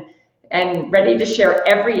 and ready to share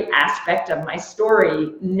every aspect of my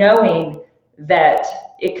story, knowing that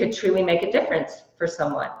it could truly make a difference for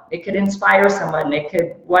someone. It could inspire someone. It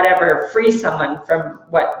could, whatever, free someone from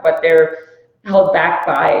what they're held back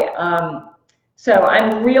by. So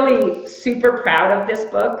I'm really super proud of this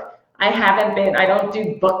book. I don't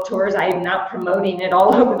do book tours. I'm not promoting it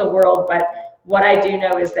all over the world, but what I do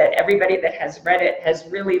know is that everybody that has read it has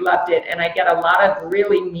really loved it. And I get a lot of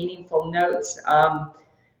really meaningful notes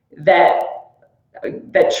that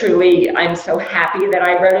truly, I'm so happy that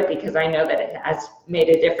I wrote it because I know that it has made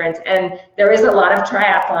a difference. And there is a lot of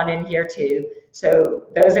triathlon in here too. So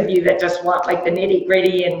those of you that just want like the nitty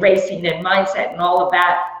gritty and racing and mindset and all of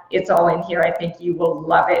that, it's all in here. I think you will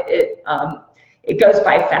love it. It goes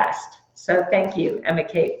by fast. So thank you, Emma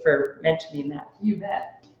Kate, for mentioning that. You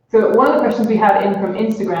bet. So one of the questions we had in from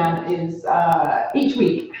Instagram is each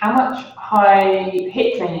week, how much high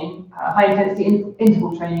HIIT training, high intensity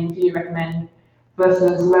interval training do you recommend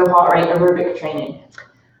versus low heart rate aerobic training?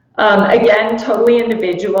 Again, totally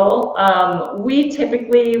individual. We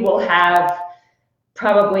typically will have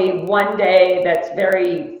probably one day that's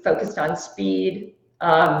very focused on speed,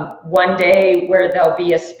 one day where there'll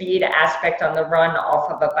be a speed aspect on the run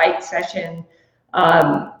off of a bike session,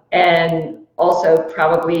 and also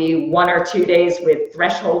probably 1 or 2 days with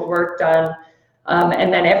threshold work done.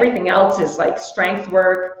 And then everything else is like strength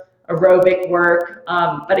work, aerobic work.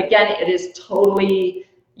 But again, it is totally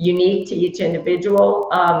unique to each individual.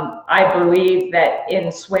 I believe that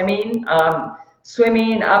in swimming,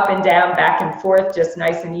 swimming up and down, back and forth, just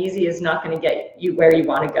nice and easy is not going to get you where you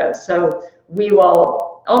want to go. So we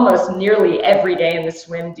will almost nearly every day in the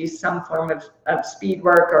swim do some form of speed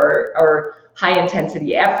work or high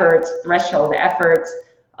intensity efforts, threshold efforts,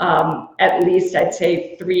 at least I'd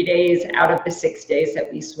say 3 days out of the 6 days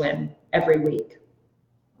that we swim every week.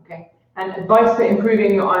 Okay, and advice for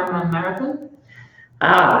improving your Ironman marathon?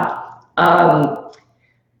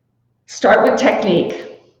 Start with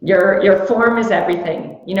technique. Your form is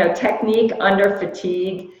everything. You know, technique under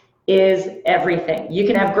fatigue is everything. You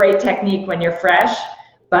can have great technique when you're fresh,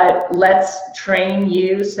 but let's train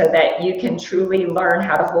you so that you can truly learn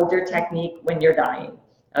how to hold your technique when you're dying,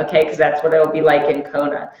 okay? Because that's what it'll be like in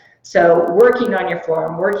Kona. So working on your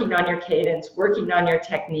form, working on your cadence, working on your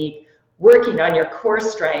technique, working on your core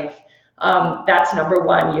strength, that's number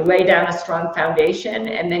one. You lay down a strong foundation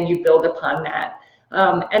and then you build upon that.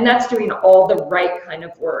 And that's doing all the right kind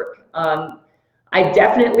of work. I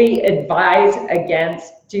definitely advise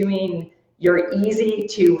against doing your easy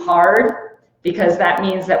too hard, because that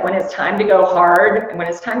means that when it's time to go hard and when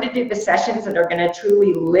it's time to do the sessions that are going to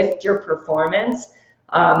truly lift your performance,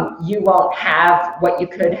 you won't have what you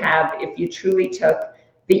could have if you truly took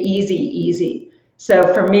the easy.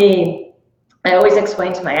 So for me, I always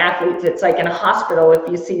explain to my athletes, it's like in a hospital, if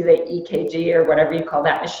you see the EKG or whatever you call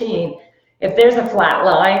that machine, if there's a flat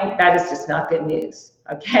line, that is just not good news,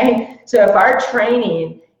 okay? So if our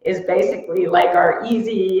training is basically like our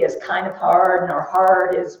easy is kind of hard and our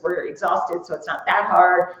hard is we're exhausted, so it's not that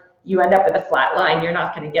hard, you end up with a flat line, you're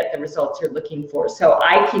not going to get the results you're looking for. So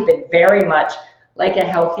I keep it very much like a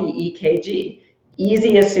healthy EKG.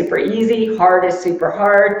 Easy is super easy, hard is super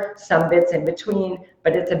hard, some bits in between,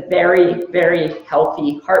 but it's a very, very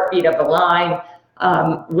healthy heartbeat of a line,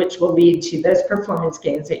 which will lead to those performance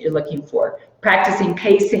gains that you're looking for. Practicing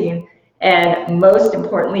pacing, and most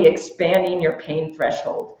importantly, expanding your pain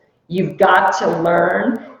threshold. You've got to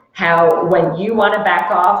learn how when you want to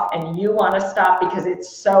back off and you want to stop because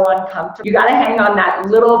it's so uncomfortable, you got to hang on that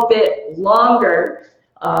little bit longer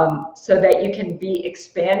so that you can be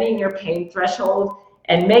expanding your pain threshold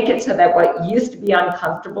and make it so that what used to be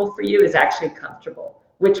uncomfortable for you is actually comfortable,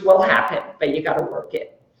 which will happen, but you got to work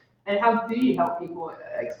it. And how do you help people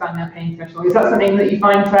expand their pain threshold? Is that something that you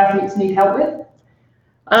find triathletes need help with?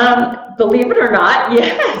 Believe it or not,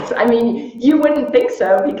 yes. I mean, you wouldn't think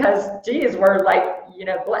so because, geez, we're like,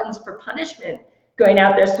 gluttons for punishment going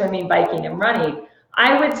out there swimming, biking, and running.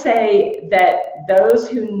 I would say that those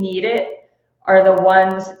who need it are the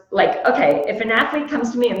ones like, okay, if an athlete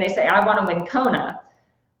comes to me and they say, I want to win Kona,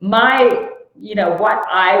 what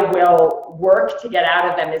I will work to get out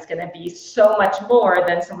of them is going to be so much more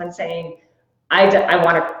than someone saying, I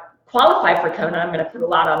want to qualify for Kona. I'm going to put a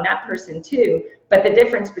lot on that person too. But the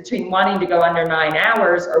difference between wanting to go under 9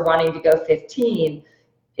 hours or wanting to go 15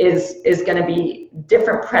 is going to be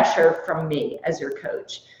different pressure from me as your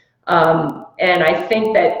coach. And I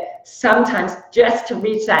think that sometimes just to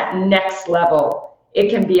reach that next level, it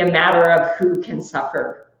can be a matter of who can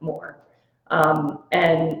suffer more.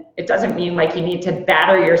 And it doesn't mean like you need to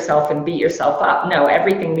batter yourself and beat yourself up. No,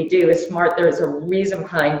 everything we do is smart. There's a reason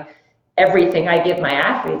behind everything I give my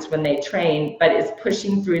athletes when they train, but it's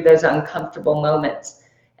pushing through those uncomfortable moments.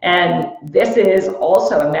 And this is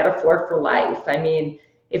also a metaphor for life. I mean,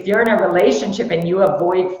 if you're in a relationship and you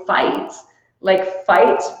avoid fights,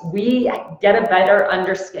 we get a better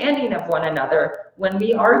understanding of one another when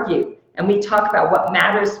we argue and we talk about what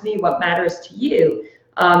matters to me, what matters to you.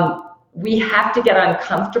 We have to get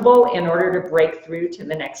uncomfortable in order to break through to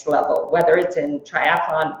the next level, whether it's in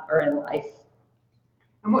triathlon or in life.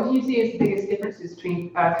 And what do you see as the biggest differences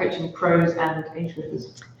between coaching pros and age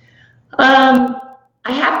groupers?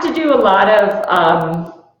 I have to do a lot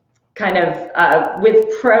of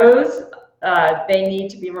with pros, they need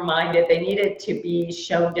to be reminded, they needed to be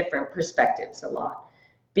shown different perspectives a lot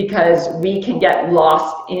because we can get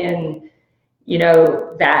lost in,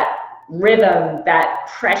 that rhythm, that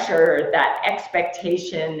pressure, that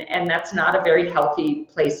expectation, and that's not a very healthy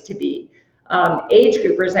place to be. Age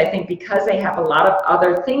groupers, I think, because they have a lot of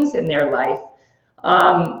other things in their life,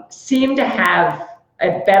 seem to have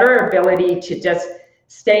a better ability to just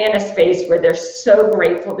stay in a space where they're so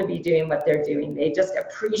grateful to be doing what they're doing. They just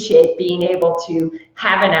appreciate being able to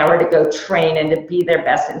have an hour to go train and to be their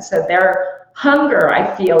best. And so their hunger,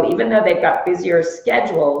 I feel, even though they've got busier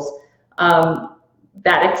schedules,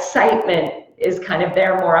 that excitement is kind of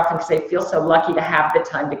there more often because they feel so lucky to have the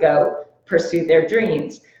time to go pursue their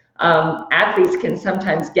dreams. Athletes can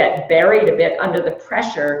sometimes get buried a bit under the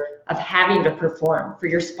pressure of having to perform for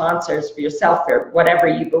your sponsors, for yourself, for whatever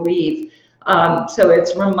you believe. So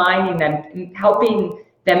it's reminding them, helping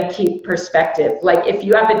them keep perspective. Like if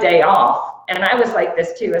you have a day off, and I was like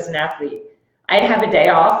this too as an athlete, I'd have a day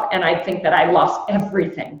off and I'd think that I lost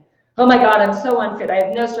everything. Oh my God, I'm so unfit. I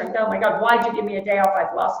have no strength. Oh my God, why'd you give me a day off?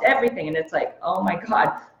 I've lost everything. And it's like, oh my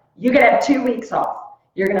God, you could have 2 weeks off.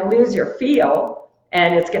 You're going to lose your feel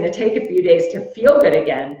and it's going to take a few days to feel good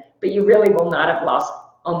again, but you really will not have lost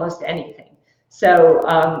almost anything. So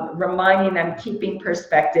reminding them keeping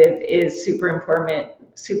perspective is super important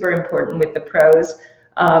with the pros.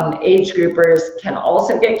 Age groupers can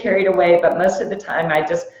also get carried away, but most of the time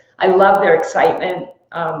I love their excitement.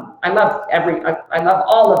 I love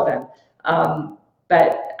all of them.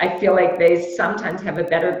 But I feel like they sometimes have a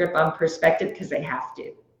better grip on perspective because they have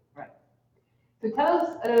to. Right. So tell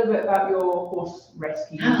us a little bit about your horse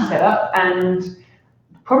rescue setup, and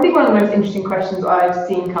probably one of the most interesting questions I've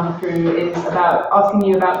seen come through is about asking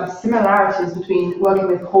you about the similarities between working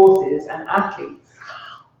with horses and athletes.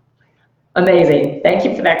 Amazing. Thank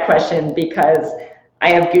you for that question because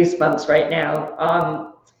I have goosebumps right now.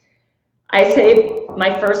 I saved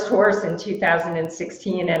my first horse in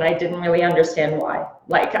 2016 and I didn't really understand why.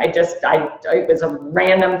 It was a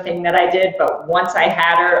random thing that I did, but once I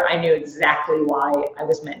had her, I knew exactly why I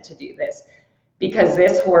was meant to do this. because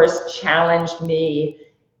this horse challenged me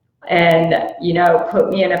and, put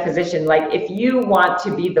me in a position. Like, if you want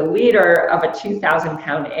to be the leader of a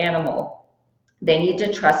 2,000-pound animal, they need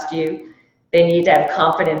to trust you. They need to have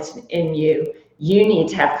confidence in you. You need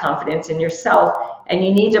to have confidence in yourself, and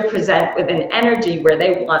you need to present with an energy where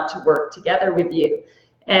they want to work together with you.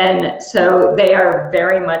 And so they are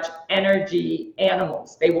very much energy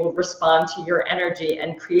animals. They will respond to your energy,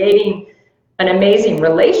 and creating an amazing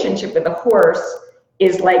relationship with a horse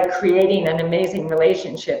is like creating an amazing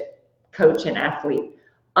relationship, coach and athlete.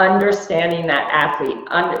 Understanding that athlete,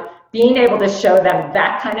 being able to show them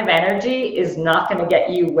that kind of energy is not going to get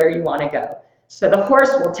you where you want to go. So the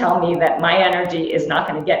horse will tell me that my energy is not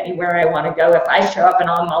going to get me where I want to go. If I show up and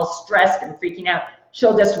I'm all stressed and freaking out,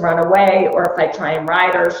 she'll just run away. Or if I try and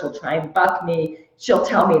ride her, she'll try and buck me. She'll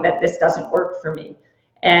tell me that this doesn't work for me.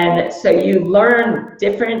 And so you learn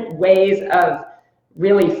different ways of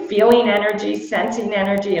really feeling energy, sensing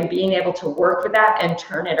energy, and being able to work with that and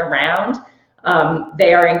turn it around.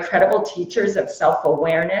 They are incredible teachers of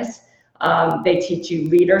self-awareness. They teach you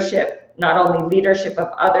leadership, not only leadership of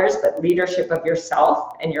others, but leadership of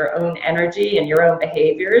yourself and your own energy and your own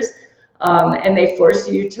behaviors. And they force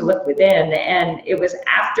you to look within. And it was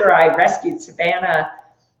after I rescued Savannah,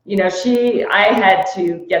 I had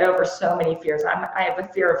to get over so many fears. I have a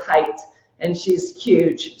fear of heights, and she's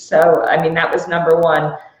huge. So, that was number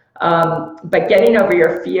one. But getting over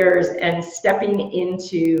your fears and stepping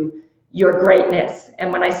into your greatness.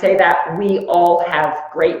 And when I say that, we all have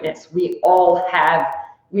greatness. We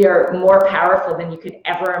are more powerful than you could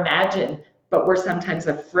ever imagine, but we're sometimes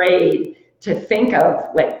afraid to think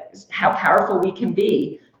of like how powerful we can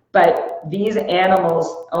be. But these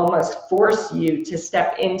animals almost force you to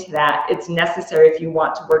step into that. It's necessary if you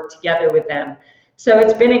want to work together with them. So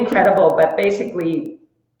it's been incredible. But basically,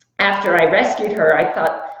 after I rescued her, I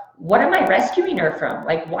thought, what am I rescuing her from?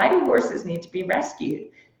 Like, why do horses need to be rescued?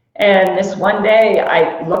 And this one day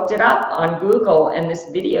I looked it up on Google, and this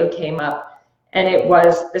video came up, and it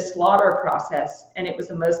was the slaughter process. And it was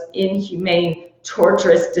the most inhumane,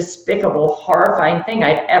 torturous, despicable, horrifying thing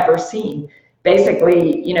I'd ever seen.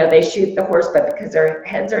 Basically, they shoot the horse, but because their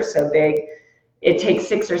heads are so big, it takes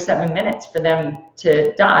 6 or 7 minutes for them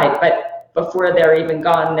to die. But before they're even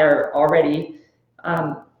gone, they're already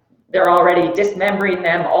dismembering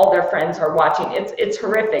them. All their friends are watching. It's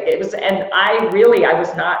horrific. I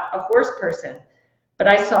was not a horse person, but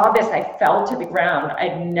I saw this, I fell to the ground.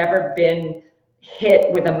 I'd never been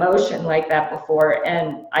hit with emotion like that before.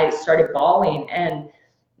 And I started bawling, and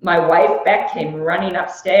my wife, Beck, came running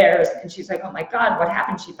upstairs, and she's like, oh my God, what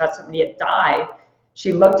happened? She thought somebody had died.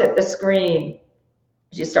 She looked at the screen.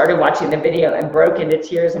 She started watching the video and broke into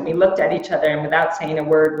tears, and we looked at each other, and without saying a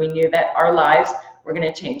word, we knew that our lives were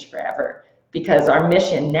going to change forever, because our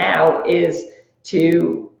mission now is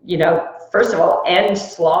to, first of all, end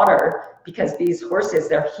slaughter, because these horses,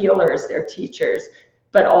 they're healers, they're teachers,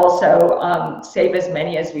 but also save as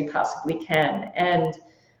many as we possibly can. And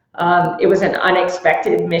it was an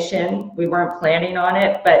unexpected mission. We weren't planning on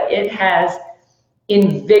it, but it has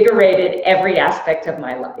invigorated every aspect of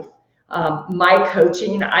my life. My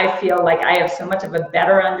coaching, I feel like I have so much of a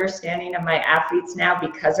better understanding of my athletes now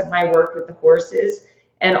because of my work with the horses,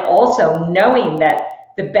 and also knowing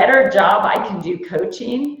that the better job I can do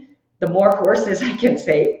coaching, the more horses I can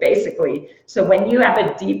save, basically. So when you have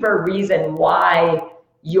a deeper reason why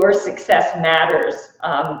your success matters,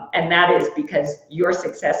 and that is because your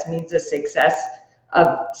success means the success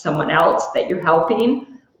of someone else that you're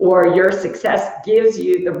helping, or your success gives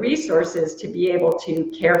you the resources to be able to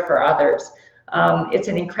care for others. It's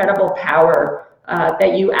an incredible power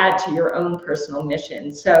that you add to your own personal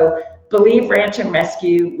mission. So Believe Ranch and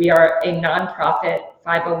Rescue, we are a nonprofit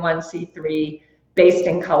 501c3 based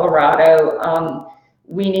in Colorado.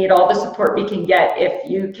 We need all the support we can get. If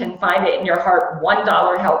you can find it in your heart,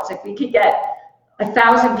 $1 helps. If we could get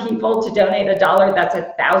 1,000 people to donate $1, that's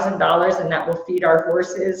 $1,000, and that will feed our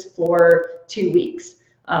horses for 2 weeks.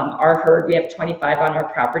 Our herd, we have 25 on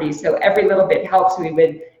our property, so every little bit helps. We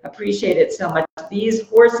would appreciate it so much. These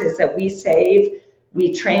horses that we save,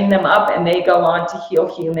 we train them up, and they go on to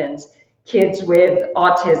heal humans, kids with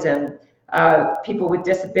autism, people with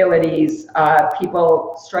disabilities,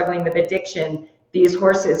 people struggling with addiction. These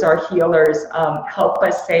horses are healers. Help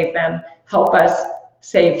us save them. Help us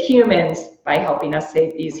save humans by helping us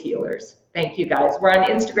save these healers. Thank you, guys. We're on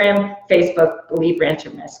Instagram, Facebook, Believe Ranch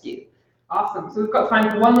and Rescue. Awesome. So we've got time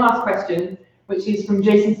for one last question, which is from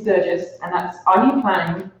Jason Sturgis, and that's, are you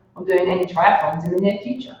planning on doing any triathlons in the near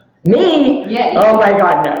future? Me? Yeah. Oh my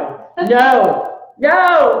God, no.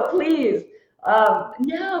 No, please.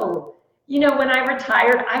 No. when I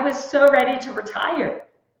retired, I was so ready to retire.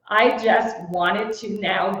 I just wanted to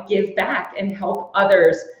now give back and help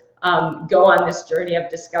others go on this journey of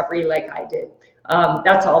discovery like I did.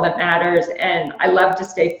 That's all that matters. And I love to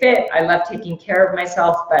stay fit. I love taking care of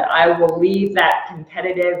myself, but I will leave that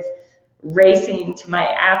competitive racing to my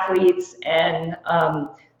athletes and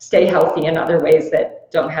stay healthy in other ways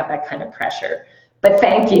that don't have that kind of pressure. But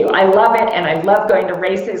thank you. I love it. And I love going to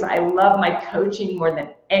races. I love my coaching more than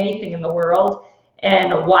anything in the world.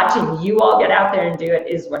 And watching you all get out there and do it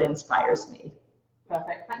is what inspires me.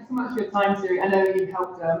 Perfect. Thanks so much for your time, Siri. I know you've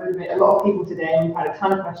helped motivate a lot of people today, and you've had a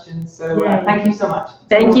ton of questions. So thank you so much.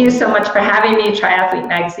 Thank you so much for having me, Triathlete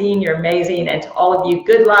Magazine. You're amazing. And to all of you,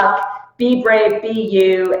 good luck. Be brave, be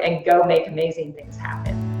you, and go make amazing things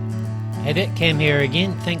happen. Hey there, Cam here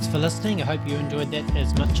again. Thanks for listening. I hope you enjoyed that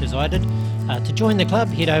as much as I did. To join the club,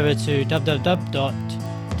 head over to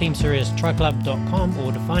www.teamserioustriclub.com,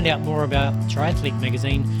 or to find out more about Triathlete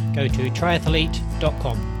Magazine, go to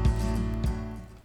triathlete.com.